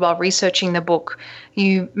encountered while researching the book?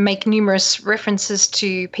 You make numerous references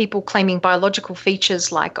to people claiming biological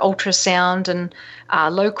features like ultrasound and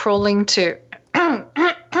low crawling to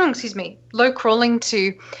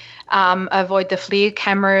avoid the FLIR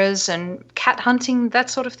cameras and cat hunting, that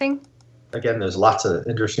sort of thing? Again, there's lots of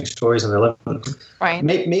interesting stories in there. Right.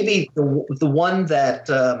 Maybe the one that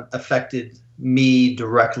affected me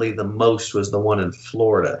directly the most was the one in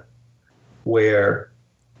Florida, where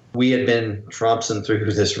we had been trouncing through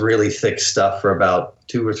this really thick stuff for about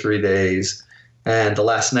 2 or 3 days. And the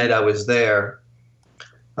last night I was there,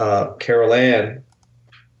 Carol Ann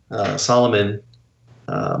Solomon,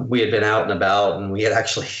 we had been out and about, and we had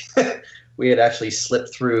actually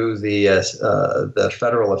slipped through the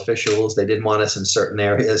federal officials. They didn't want us in certain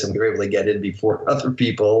areas, and we were able to get in before other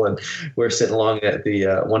people. And we're sitting along at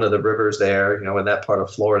the one of the rivers there. In that part of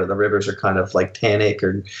Florida, the rivers are kind of like tannic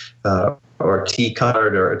or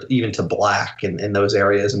tea-colored or even to black in those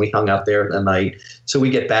areas. And we hung out there at night. So we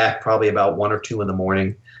get back probably about 1 or 2 in the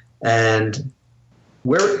morning, and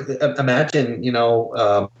imagine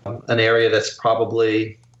an area that's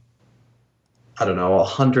probably, I don't know,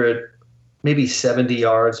 100, maybe 70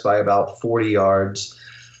 yards by about 40 yards,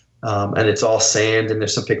 and it's all sand, and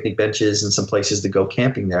there's some picnic benches and some places to go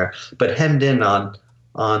camping there. But hemmed in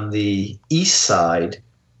on the east side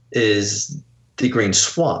is the Green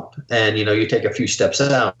Swamp, and you take a few steps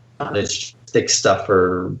out, and it's thick stuff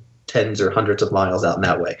for tens or hundreds of miles out in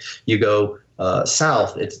that way. You go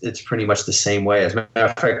south, it's pretty much the same way. As a matter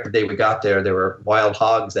of fact, the day we got there were wild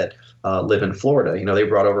hogs that live in Florida. They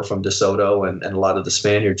brought over from DeSoto and a lot of the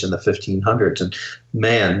Spaniards in the 1500s. And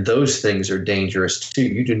man, those things are dangerous too.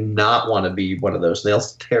 You do not want to be one of those. They'll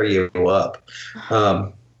tear you up,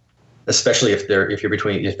 especially if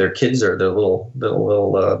they're kids or their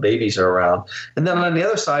little babies are around. And then on the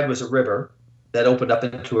other side was a river that opened up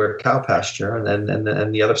into a cow pasture, and then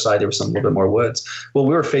the other side there was some little bit more woods. Well,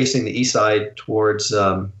 we were facing the east side towards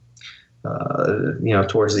the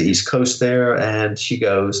East Coast there, and she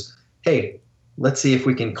goes, "Hey, let's see if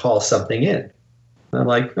we can call something in." And I'm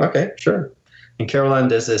like, "Okay, sure." And Caroline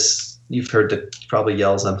does this. You've heard the probably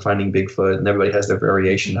yells on Finding Bigfoot, and everybody has their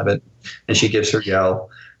variation of it. And she gives her yell,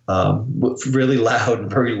 really loud and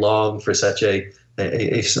very long for such a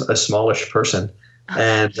smallish person,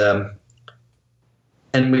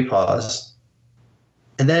 and we pause.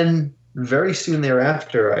 And then very soon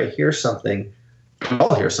thereafter, I hear something. We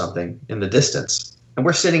all hear something in the distance. And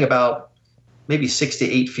we're sitting about maybe 6 to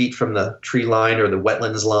 8 feet from the tree line or the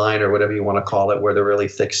wetlands line or whatever you want to call it, where the really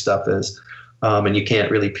thick stuff is. and you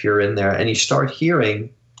can't really peer in there, and you start hearing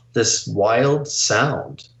this wild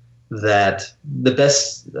sound that the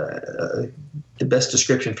best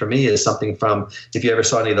description for me is something from, if you ever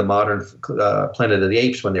saw any of the modern Planet of the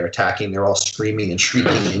Apes, when they're attacking, they're all screaming and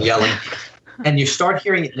shrieking and yelling, and you start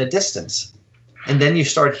hearing it in the distance, and then you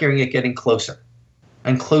start hearing it getting closer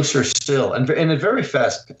and closer still, and in a very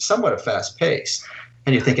fast, somewhat a fast pace,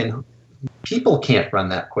 and you're thinking, people can't run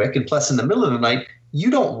that quick, and plus in the middle of the night, you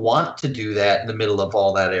don't want to do that in the middle of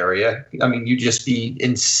all that area. I mean, you'd just be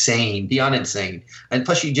insane, beyond insane. And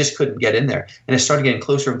plus, you just couldn't get in there. And it started getting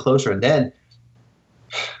closer and closer. And then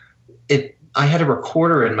I had a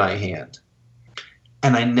recorder in my hand,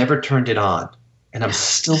 and I never turned it on. And I'm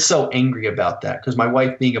still so angry about that, because my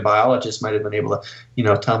wife, being a biologist, might have been able to,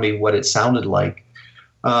 tell me what it sounded like.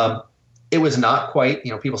 It was not quite,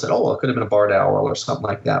 people said, oh, well, it could have been a barred owl or something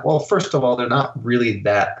like that. Well, first of all, they're not really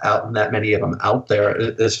that many of them out there,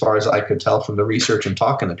 as far as I could tell from the research and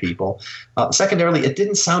talking to people. Secondarily, it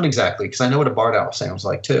didn't sound exactly, because I know what a barred owl sounds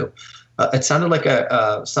like too. It sounded like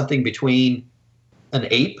something between an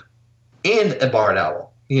ape and a barred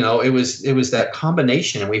owl. It was that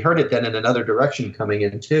combination, and we heard it then in another direction coming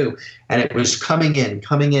in too, and it was coming in,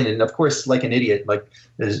 and of course, like an idiot, like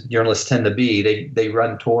as journalists tend to be, they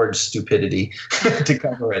run towards stupidity to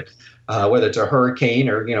cover it, whether it's a hurricane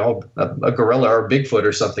or a gorilla or Bigfoot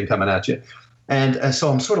or something coming at you, and so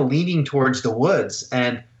I'm sort of leaning towards the woods,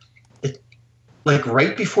 and it, like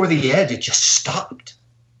right before the edge, it just stopped,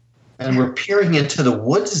 and we're peering into the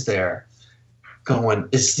woods there, going,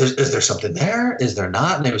 is there something there? Is there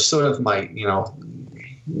not? And it was sort of my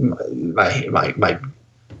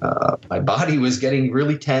body was getting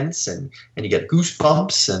really tense, and you get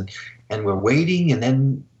goosebumps, and we're waiting, and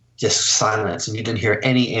then just silence, and you didn't hear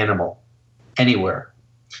any animal anywhere.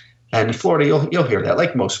 And in Florida, you'll hear that,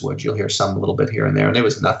 like most woods, you'll hear some a little bit here and there, and there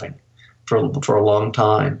was nothing for a long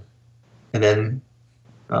time, and then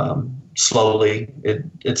slowly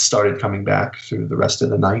it started coming back through the rest of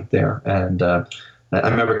the night there. And I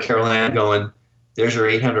remember Carol Ann going, there's your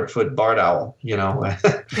 800-foot barred owl, and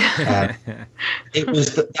that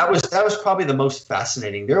was probably the most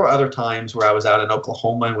fascinating. There were other times where I was out in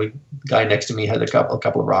Oklahoma, and the guy next to me had a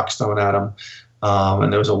couple of rocks thrown at him.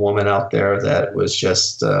 And there was a woman out there that was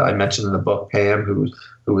just, I mentioned in the book, Pam, who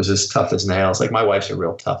was as tough as nails. Like, my wife's a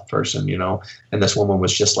real tough person, and this woman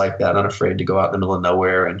was just like that, unafraid to go out in the middle of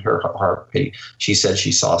nowhere. And her heartbeat, she said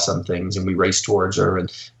she saw some things, and we raced towards her, and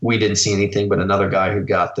we didn't see anything, but another guy who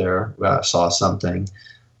got there saw something.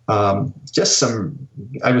 I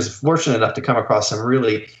was fortunate enough to come across some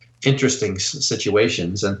really interesting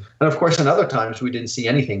situations. And of course, in other times we didn't see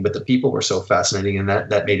anything, but the people were so fascinating, and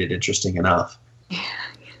that made it interesting enough.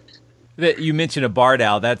 You mentioned a barred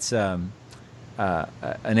owl. That's an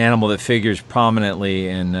animal that figures prominently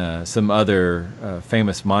in some other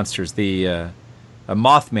famous monsters. The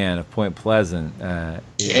Mothman of Point Pleasant.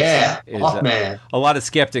 Mothman. A lot of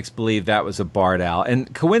skeptics believe that was a barred owl.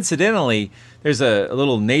 And coincidentally, there's a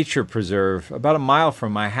little nature preserve about a mile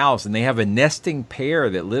from my house, and they have a nesting pair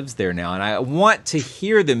that lives there now. And I want to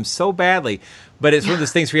hear them so badly, but it's one of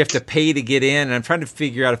those things where you have to pay to get in, and I'm trying to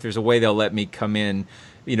figure out if there's a way they'll let me come in,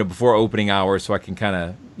 before opening hours, so I can kind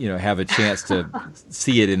of, have a chance to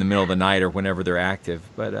see it in the middle of the night or whenever they're active.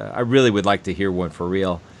 But I really would like to hear one for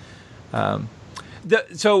real.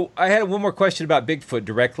 So I had one more question about Bigfoot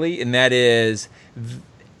directly, and that is,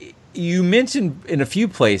 you mentioned in a few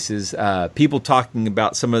places people talking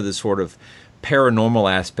about some of the sort of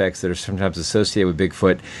paranormal aspects that are sometimes associated with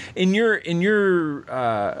Bigfoot. In your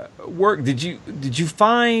work, did you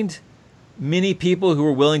find many people who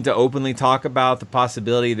were willing to openly talk about the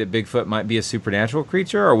possibility that Bigfoot might be a supernatural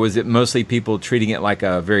creature, or was it mostly people treating it like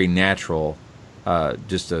a very natural,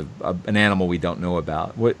 just an animal we don't know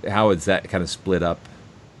about? How is that kind of split up?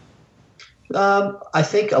 I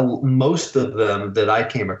think most of them that I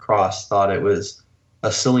came across thought it was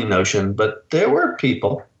a silly notion, but there were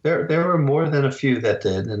people. There were more than a few that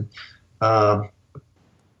did,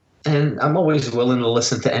 and I'm always willing to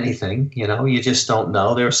listen to anything. You just don't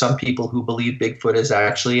know. There are some people who believe Bigfoot is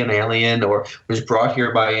actually an alien or was brought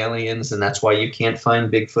here by aliens, and that's why you can't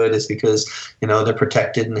find Bigfoot, is because they're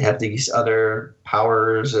protected and have these other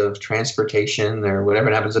powers of transportation or whatever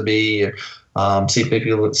it happens to be.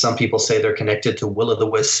 Some people say they're connected to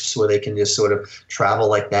will-o'-the-wisps, where they can just sort of travel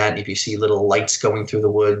like that. And if you see little lights going through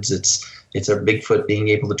the woods, it's a Bigfoot being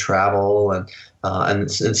able to travel,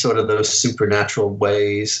 and sort of those supernatural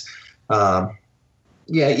ways.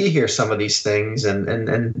 You hear some of these things,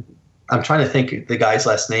 and I'm trying to think. The guy's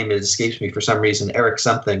last name escapes me for some reason. Eric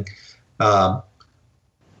something.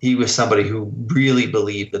 he was somebody who really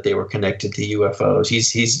believed that they were connected to UFOs.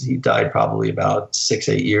 He died probably about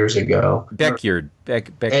 6-8 years ago. Beckyard.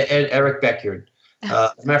 Eric Beckyard. As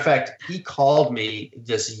a matter of fact, he called me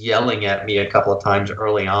just yelling at me a couple of times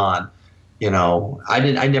early on.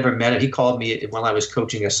 I never met him. He called me when I was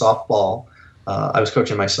coaching a softball. I was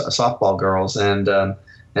coaching my softball girls, and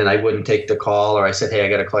I wouldn't take the call, or I said, "Hey, I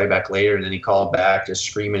got to call you back later." And then he called back, just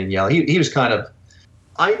screaming and yelling. He was kind of.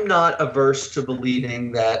 I'm not averse to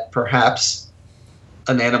believing that perhaps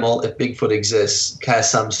an animal, if Bigfoot exists,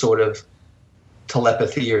 has some sort of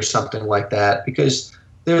telepathy or something like that, because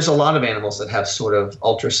there's a lot of animals that have sort of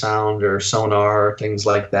ultrasound or sonar or things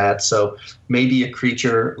like that. So maybe a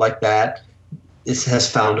creature like that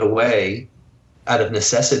has found a way out of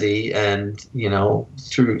necessity and,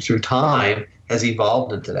 through time has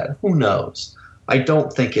evolved into that. Who knows? I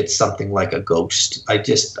don't think it's something like a ghost. I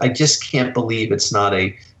just can't believe it's not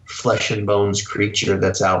a flesh and bones creature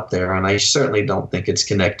that's out there. And I certainly don't think it's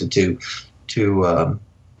connected to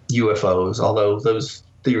UFOs, although those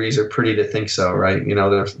theories are pretty to think so, right?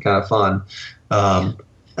 They're kind of fun. And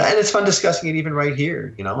it's fun discussing it even right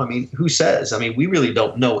here. Who says? We really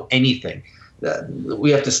don't know anything.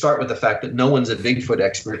 We have to start with the fact that no one's a Bigfoot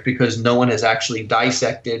expert because no one has actually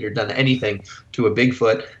dissected or done anything to a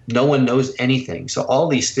Bigfoot. No one knows anything. So all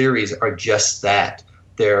these theories are just that.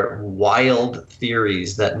 They're wild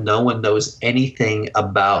theories that no one knows anything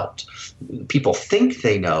about. People think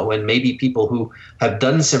they know, and maybe people who have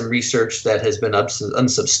done some research that has been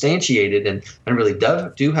unsubstantiated and really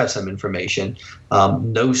do have some information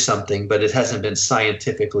know something, but it hasn't been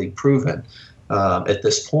scientifically proven at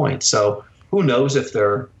this point. So who knows if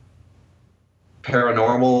they're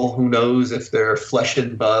paranormal? Who knows if they're flesh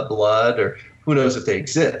and blood, or who knows if they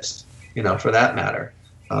exist, for that matter.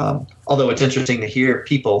 Although it's interesting to hear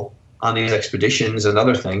people on these expeditions and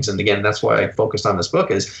other things. And again, that's why I focused on this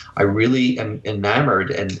book, is I really am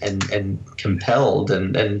enamored and compelled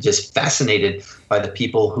and just fascinated by the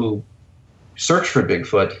people who search for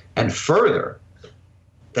Bigfoot, and further,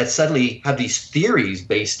 that suddenly have these theories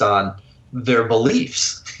based on their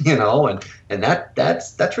beliefs, and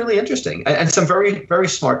that's really interesting. And some very, very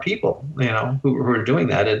smart people, who are doing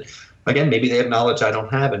that. And again, maybe they have knowledge I don't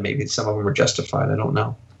have, and maybe some of them are justified. I don't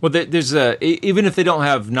know. Well, there's even if they don't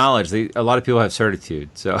have knowledge, a lot of people have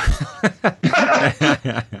certitude. So,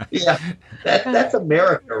 yeah, that's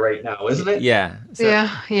America right now, isn't it? Yeah. So.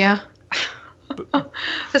 Yeah.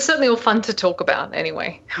 It's certainly all fun to talk about,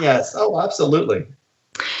 anyway. Yes. Oh, absolutely.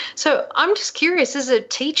 So I'm just curious, as a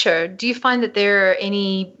teacher, do you find that there are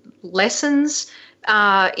any lessons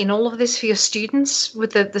in all of this for your students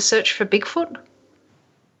with the search for Bigfoot?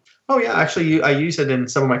 Oh, yeah. Actually, I use it in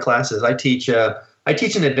some of my classes. I teach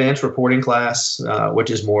an advanced reporting class, which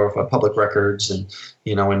is more of a public records and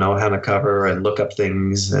know how to cover and look up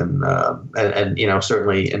things and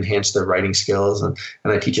certainly enhance their writing skills. And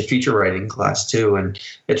I teach a feature writing class too. And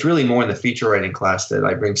it's really more in the feature writing class that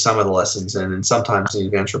I bring some of the lessons in, and sometimes the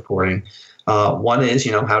advanced reporting. One is,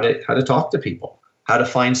 how to talk to people, how to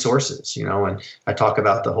find sources, and I talk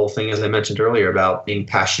about the whole thing, as I mentioned earlier, about being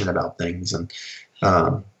passionate about things and,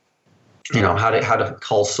 how to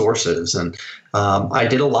call sources. And I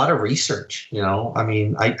did a lot of research.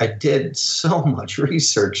 I did so much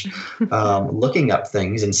research looking up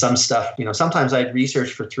things, and some stuff, sometimes I'd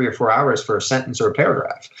research for 3 or 4 hours for a sentence or a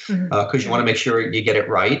paragraph because you want to make sure you get it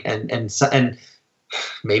right. And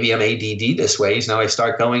maybe I'm ADD this way. I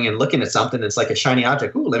start going and looking at something. It's like a shiny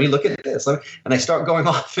object. Ooh, let me look at this. And I start going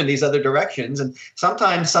off in these other directions. And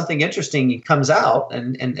sometimes something interesting comes out,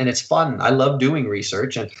 and it's fun. I love doing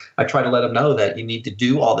research, and I try to let them know that you need to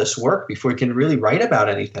do all this work before you can really write about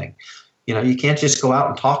anything. You can't just go out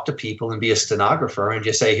and talk to people and be a stenographer and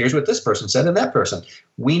just say, here's what this person said and that person.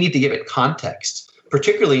 We need to give it context,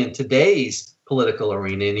 particularly in today's political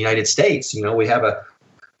arena in the United States.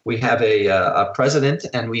 We have a president,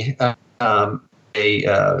 and we have not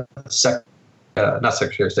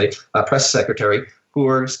Secretary of State, press secretary, who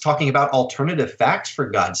are talking about alternative facts, for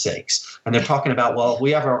God's sakes. And they're talking about, well,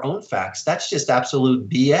 we have our own facts. That's just absolute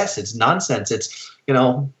BS. It's nonsense. It's,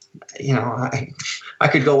 I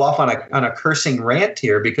could go off on a cursing rant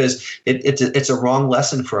here because it's a wrong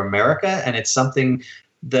lesson for America, and it's something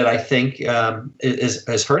that I think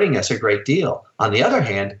is hurting us a great deal. On the other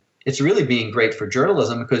hand, it's really being great for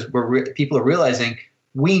journalism because people are realizing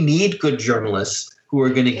we need good journalists who are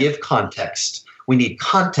going to give context. We need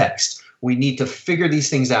context. We need to figure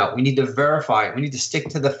these things out. We need to verify it. We need to stick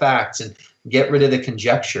to the facts and get rid of the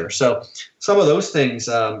conjecture. So some of those things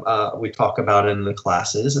we talk about in the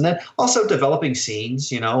classes. And then also developing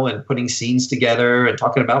scenes, and putting scenes together and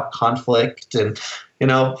talking about conflict. And,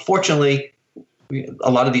 fortunately,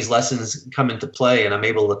 a lot of these lessons come into play, and I'm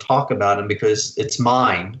able to talk about them because it's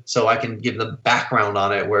mine, so I can give them background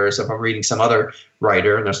on it. Whereas if I'm reading some other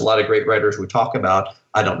writer, and there's a lot of great writers we talk about,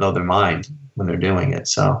 I don't know their mind when they're doing it.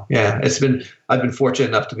 So yeah, I've been fortunate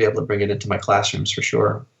enough to be able to bring it into my classrooms for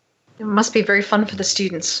sure. It must be very fun for the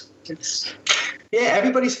students. Yeah,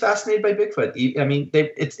 everybody's fascinated by Bigfoot. I mean,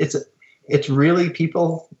 it's really,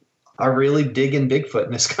 people are really digging Bigfoot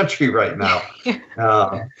in this country right now.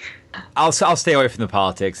 I'll stay away from the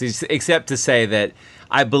politics, except to say that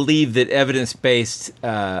I believe that evidence-based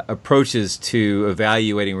approaches to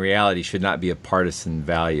evaluating reality should not be a partisan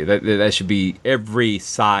value. That should be, every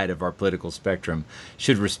side of our political spectrum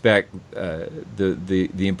should respect the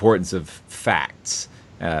importance of facts.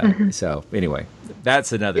 So anyway,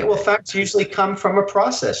 that's another. Yeah, well, facts usually come from a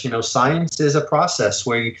process. Science is a process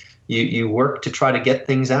where you work to try to get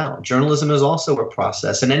things out. Journalism is also a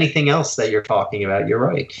process, and anything else that you're talking about, you're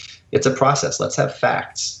right. It's a process. Let's have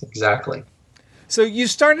facts. Exactly. So you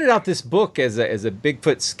started out this book as a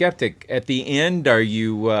Bigfoot skeptic. At the end, are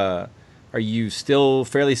you still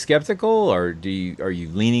fairly skeptical, or are you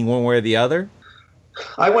leaning one way or the other?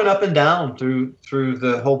 I went up and down through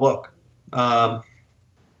the whole book.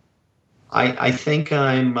 I think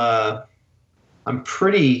I'm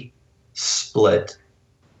pretty split.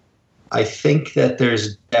 I think that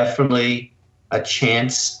there's definitely a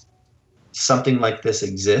chance something like this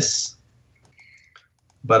exists,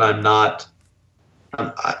 but I'm not.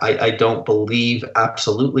 I don't believe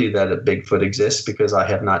absolutely that a Bigfoot exists because I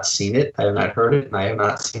have not seen it, I have not heard it, and I have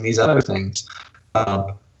not seen these other things.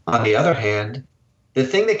 On the other hand, the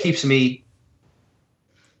thing that keeps me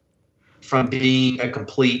from being a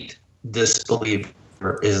complete disbeliever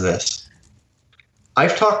is this.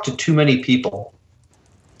 I've talked to too many people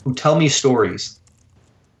who tell me stories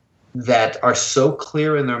that are so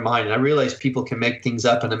clear in their mind. And I realize people can make things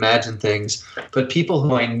up and imagine things, but people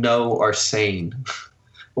who I know are sane,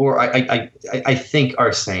 or I think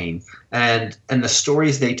are sane, and the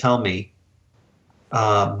stories they tell me,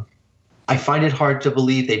 I find it hard to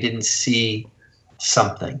believe they didn't see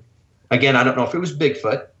something. Again, I don't know if it was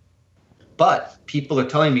Bigfoot, but people are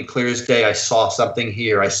telling me clear as day, I saw something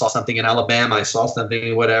here, I saw something in Alabama, I saw something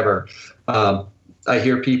in whatever. I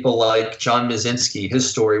hear people like John Mizinski. His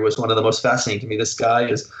story was one of the most fascinating to me. This guy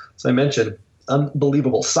is, as I mentioned,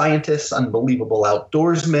 unbelievable scientist, unbelievable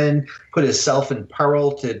outdoorsman, put himself in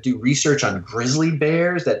peril to do research on grizzly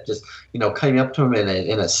bears that just, coming up to him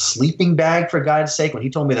in a sleeping bag, for God's sake. When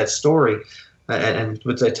he told me that story, and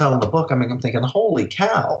which I tell in the book, I'm thinking, holy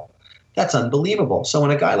cow, that's unbelievable. So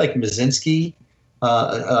when a guy like Mizinski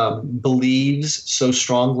believes so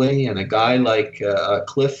strongly, and a guy like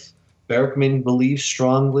Cliff Barackman believes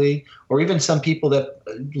strongly, or even some people that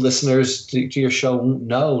listeners to your show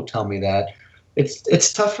know tell me that,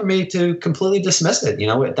 it's tough for me to completely dismiss it.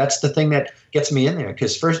 That's the thing that gets me in there,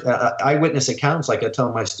 because first eyewitness accounts, like I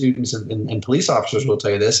tell my students and police officers will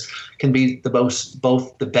tell you this, can be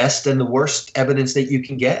both the best and the worst evidence that you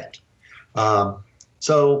can get.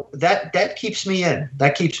 So that keeps me in.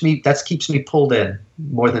 That keeps me pulled in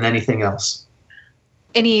more than anything else.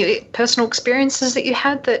 Any personal experiences that you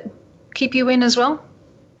had that keep you in as well?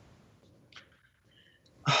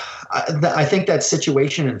 I think that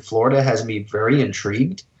situation in Florida has me very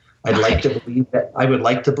intrigued. I would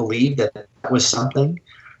like to believe that was something.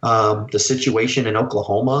 The situation in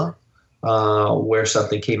Oklahoma, where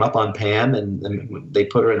something came up on Pam and they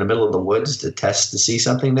put her in the middle of the woods to test to see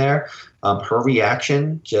something there. Her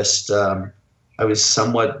reaction, I was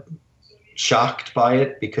somewhat shocked by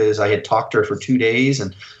it because I had talked to her for 2 days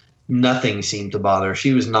and nothing seemed to bother her.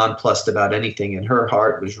 She was nonplussed about anything, and her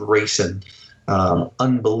heart was racing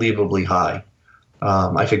unbelievably high.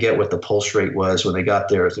 I forget what the pulse rate was when they got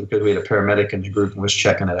there, because we had a paramedic in the group and was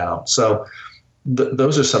checking it out. So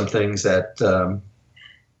those are some things that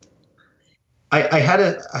I had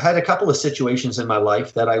a couple of situations in my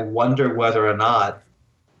life that I wonder whether or not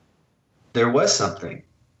there was something.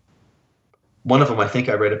 One of them I think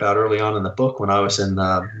I read about early on in the book when I was in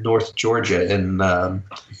North Georgia in the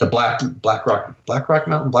Black Rock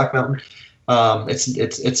Mountain.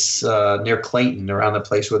 It's near Clayton, around the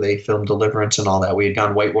place where they filmed Deliverance and all that. We had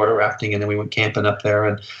gone whitewater rafting, and then we went camping up there,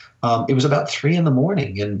 and it was about 3 a.m,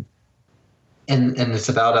 and it's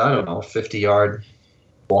about, I don't know, 50-yard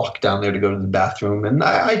walk down there to go to the bathroom, and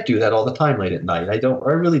I do that all the time late at night. I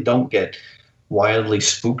really don't get wildly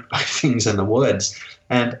spooked by things in the woods.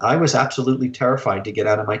 And I was absolutely terrified to get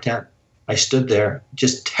out of my tent. I stood there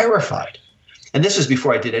just terrified. And this was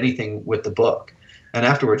before I did anything with the book. And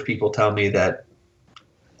afterwards, people tell me that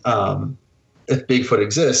if Bigfoot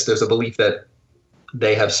exists, there's a belief that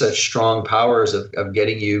they have such strong powers of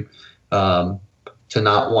getting you to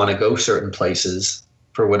not want to go certain places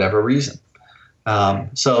for whatever reason.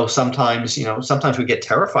 So sometimes we get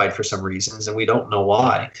terrified for some reasons and we don't know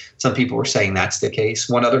why. Some people were saying that's the case.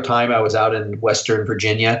 One other time I was out in Western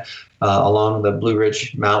Virginia along the Blue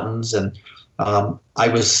Ridge Mountains, and I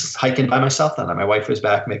was hiking by myself then. My wife was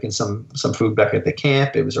back making some food back at the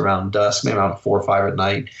camp. It was around dusk, maybe around 4 or 5 at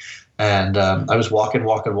night. And I was walking,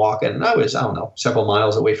 and I was, several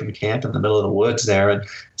miles away from camp in the middle of the woods there. And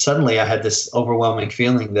suddenly I had this overwhelming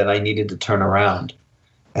feeling that I needed to turn around.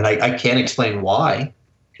 And I can't explain why,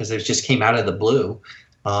 because it just came out of the blue.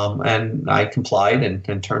 And I complied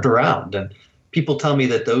and turned around. And people tell me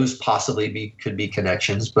that those possibly could be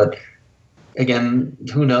connections. But again,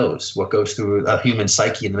 who knows what goes through a human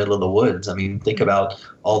psyche in the middle of the woods? I mean, think about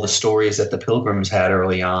all the stories that the Pilgrims had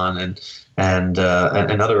early on and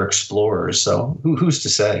other explorers. So who's to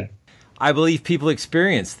say? I believe people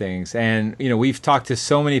experience things. And, we've talked to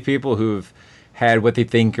so many people who've had what they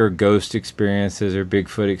think are ghost experiences or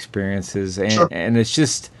Bigfoot experiences. And, Sure. and it's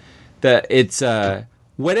just that it's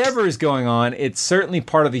whatever is going on, it's certainly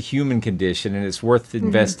part of the human condition and it's worth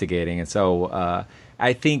investigating. And so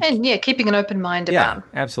I think... And keeping an open mind about. Yeah,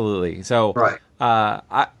 absolutely. So right.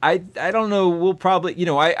 I don't know. We'll probably,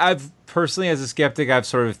 I've personally, as a skeptic, I've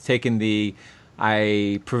sort of taken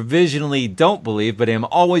I provisionally don't believe, but am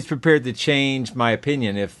always prepared to change my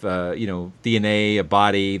opinion if, DNA, a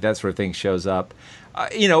body, that sort of thing shows up.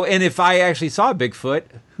 And if I actually saw Bigfoot,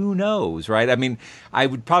 who knows, right? I mean, I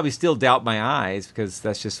would probably still doubt my eyes because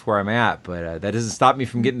that's just where I'm at, but that doesn't stop me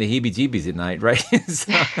from getting the heebie-jeebies at night, right?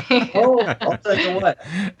 I'll tell you what,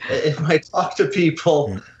 if I talk to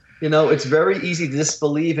people, it's very easy to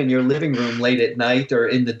disbelieve in your living room late at night or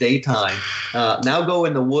in the daytime. Now go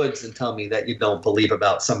in the woods and tell me that you don't believe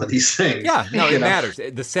about some of these things. Yeah, no, it matters.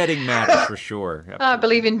 The setting matters for sure. I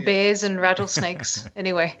believe in bears and rattlesnakes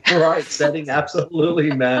anyway. Right, setting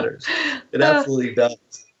absolutely matters. It absolutely does.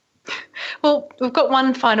 Well, we've got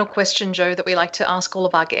one final question, Joe, that we like to ask all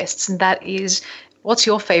of our guests, and that is, what's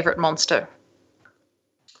your favorite monster?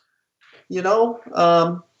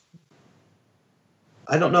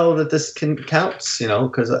 I don't know that this counts,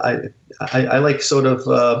 because I like sort of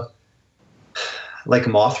like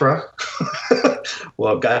Mothra,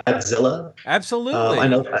 well, Godzilla. Absolutely. I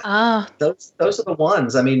know those are the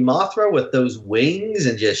ones. I mean, Mothra with those wings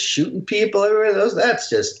and just shooting people everywhere. That's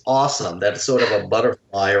just awesome. That sort of a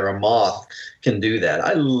butterfly or a moth can do that.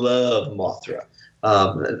 I love Mothra.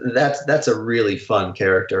 That's a really fun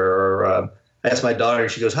character. Or I asked my daughter,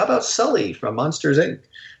 and she goes, "How about Sully from Monsters, Inc.?"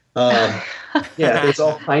 There's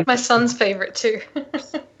all kinds. My son's favorite too.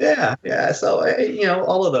 Yeah. So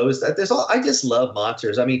all of those. I just love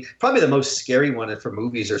monsters. I mean, probably the most scary one for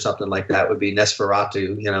movies or something like that would be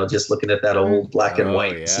Nosferatu. Just looking at that old black and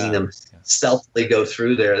white, and seeing them stealthily go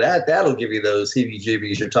through there. That'll give you those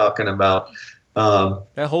heebie-jeebies you're talking about.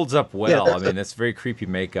 That holds up well. I mean, that's very creepy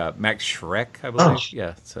makeup. Max Schreck, I believe.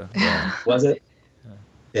 Yeah. So was it?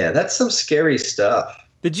 Yeah, that's some scary stuff.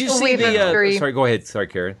 Did you see the... Sorry, go ahead. Sorry,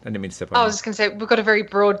 Karen. I didn't mean to step on you. I was just going to say, we've got a very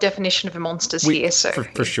broad definition of monsters here. So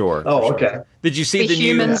For sure. Oh, okay. Did you see the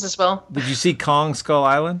humans as well? Did you see Kong Skull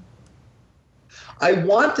Island? I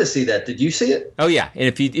want to see that. Did you see it? Oh, yeah. And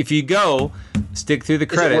if you go, stick through the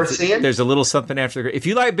credits. Is it worth seeing? There's a little something after the... If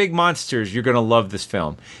you like big monsters, you're going to love this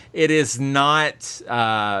film. It is not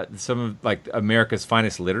some of like America's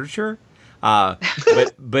finest literature.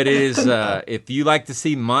 But it is if you like to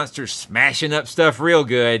see monsters smashing up stuff real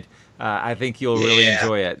good, I think you'll really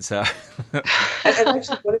enjoy it. So, and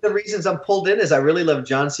actually, one of the reasons I'm pulled in is I really love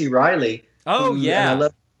John C. Reilly. Oh yeah,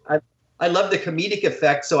 I love the comedic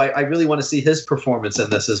effect, so I really want to see his performance in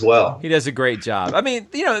this as well. He does a great job. I mean,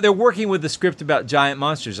 they're working with the script about giant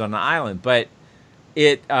monsters on the island, but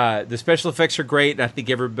the special effects are great, and I think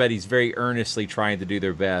everybody's very earnestly trying to do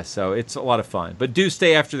their best. So it's a lot of fun. But do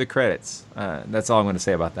stay after the credits. That's all I'm going to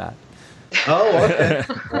say about that. Oh, okay.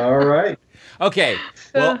 All right. Okay.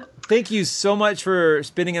 Well, thank you so much for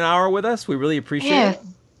spending an hour with us. We really appreciate it.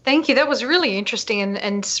 Thank you. That was really interesting,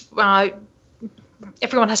 and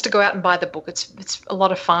everyone has to go out and buy the book. It's a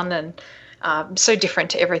lot of fun and so different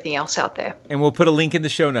to everything else out there. And we'll put a link in the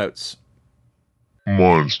show notes.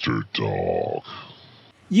 Monster Talk.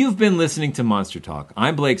 You've been listening to Monster Talk.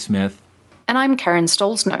 I'm Blake Smith. And I'm Karen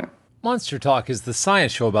Stolzno. Monster Talk is the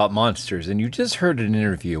science show about monsters, and you just heard an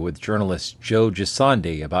interview with journalist Joe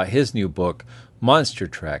Gisandi about his new book, Monster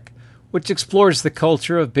Trek, which explores the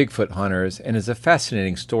culture of Bigfoot hunters and is a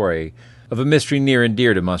fascinating story of a mystery near and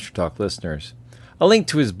dear to Monster Talk listeners. A link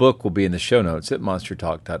to his book will be in the show notes at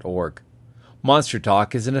monstertalk.org. Monster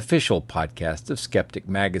Talk is an official podcast of Skeptic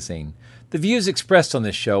Magazine. The views expressed on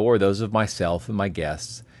this show are those of myself and my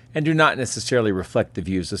guests, and do not necessarily reflect the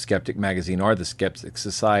views of Skeptic Magazine or the Skeptic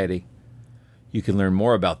Society. You can learn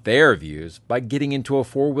more about their views by getting into a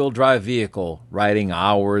four-wheel drive vehicle, riding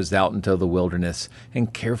hours out into the wilderness,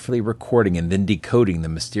 and carefully recording and then decoding the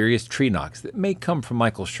mysterious tree knocks that may come from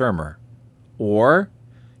Michael Shermer. Or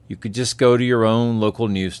you could just go to your own local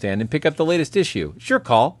newsstand and pick up the latest issue. It's your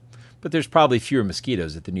call, but there's probably fewer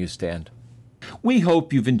mosquitoes at the newsstand. We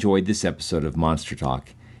hope you've enjoyed this episode of Monster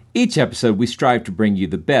Talk. Each episode, we strive to bring you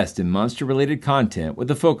the best in monster-related content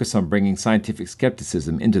with a focus on bringing scientific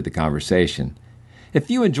skepticism into the conversation. If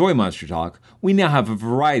you enjoy Monster Talk, we now have a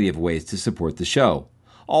variety of ways to support the show,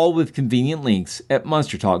 all with convenient links at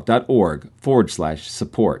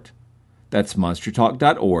monstertalk.org/support. That's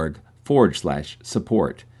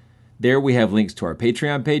monstertalk.org/support. There we have links to our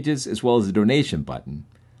Patreon pages as well as a donation button.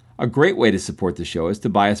 A great way to support the show is to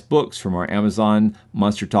buy us books from our Amazon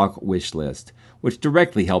Monster Talk wish list, which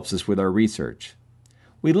directly helps us with our research.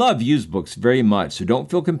 We love used books very much, so don't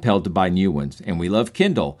feel compelled to buy new ones, and we love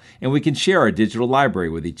Kindle, and we can share our digital library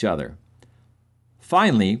with each other.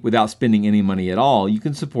 Finally, without spending any money at all, you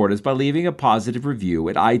can support us by leaving a positive review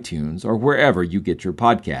at iTunes or wherever you get your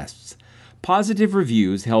podcasts. Positive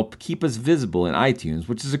reviews help keep us visible in iTunes,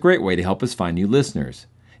 which is a great way to help us find new listeners.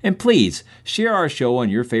 And please, share our show on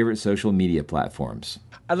your favorite social media platforms.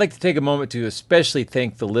 I'd like to take a moment to especially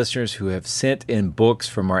thank the listeners who have sent in books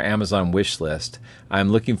from our Amazon wish list. I'm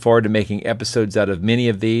looking forward to making episodes out of many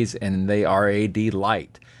of these, and they are a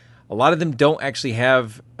delight. A lot of them don't actually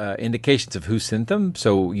have indications of who sent them,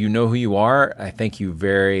 so you know who you are. I thank you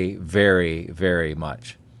very, very, very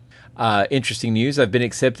much. Interesting news, I've been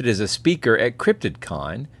accepted as a speaker at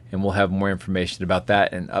CryptidCon, and we'll have more information about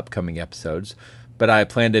that in upcoming episodes. But I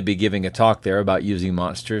plan to be giving a talk there about using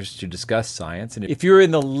monsters to discuss science. And if you're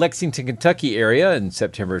in the Lexington, Kentucky area in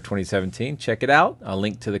September of 2017, check it out. A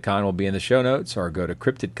link to the con will be in the show notes, or go to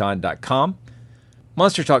cryptidcon.com.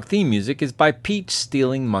 Monster Talk theme music is by Peach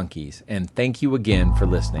Stealing Monkeys, and thank you again for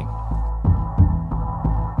listening.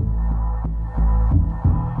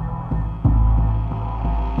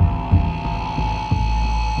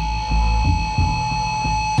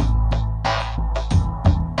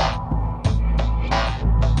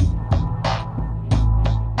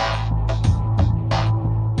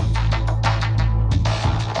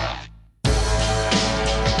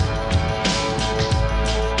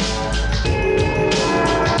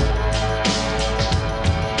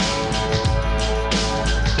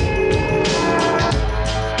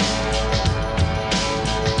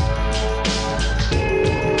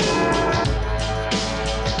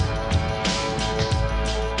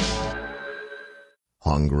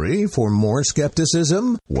 Hungry for more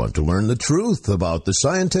skepticism? Want to learn the truth about the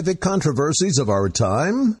scientific controversies of our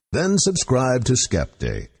time? Then subscribe to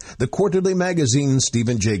Skeptic, the quarterly magazine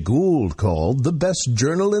Stephen Jay Gould called the best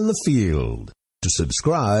journal in the field. To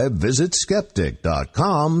subscribe, visit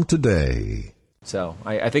skeptic.com today. So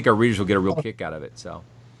I think our readers will get a real kick out of it. So.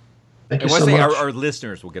 Thank I you want so to say much. our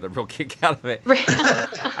listeners will get a real kick out of it.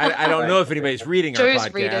 I don't know if anybody's reading our Joe's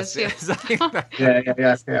podcast. readers,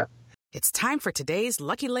 Yeah. It's time for today's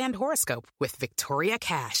Lucky Land horoscope with Victoria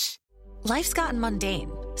Cash. Life's gotten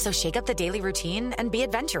mundane, so shake up the daily routine and be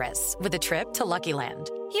adventurous with a trip to Lucky Land.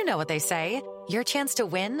 You know what they say, your chance to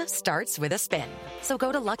win starts with a spin. So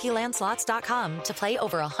go to LuckyLandSlots.com to play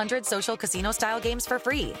over 100 social casino-style games for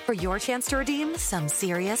free for your chance to redeem some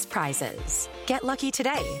serious prizes. Get lucky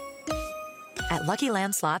today at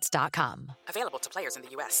LuckyLandSlots.com. Available to players in the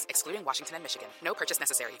U.S., excluding Washington and Michigan. No purchase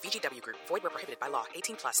necessary. VGW Group. Void where prohibited by law.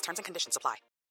 18+. Terms and conditions apply.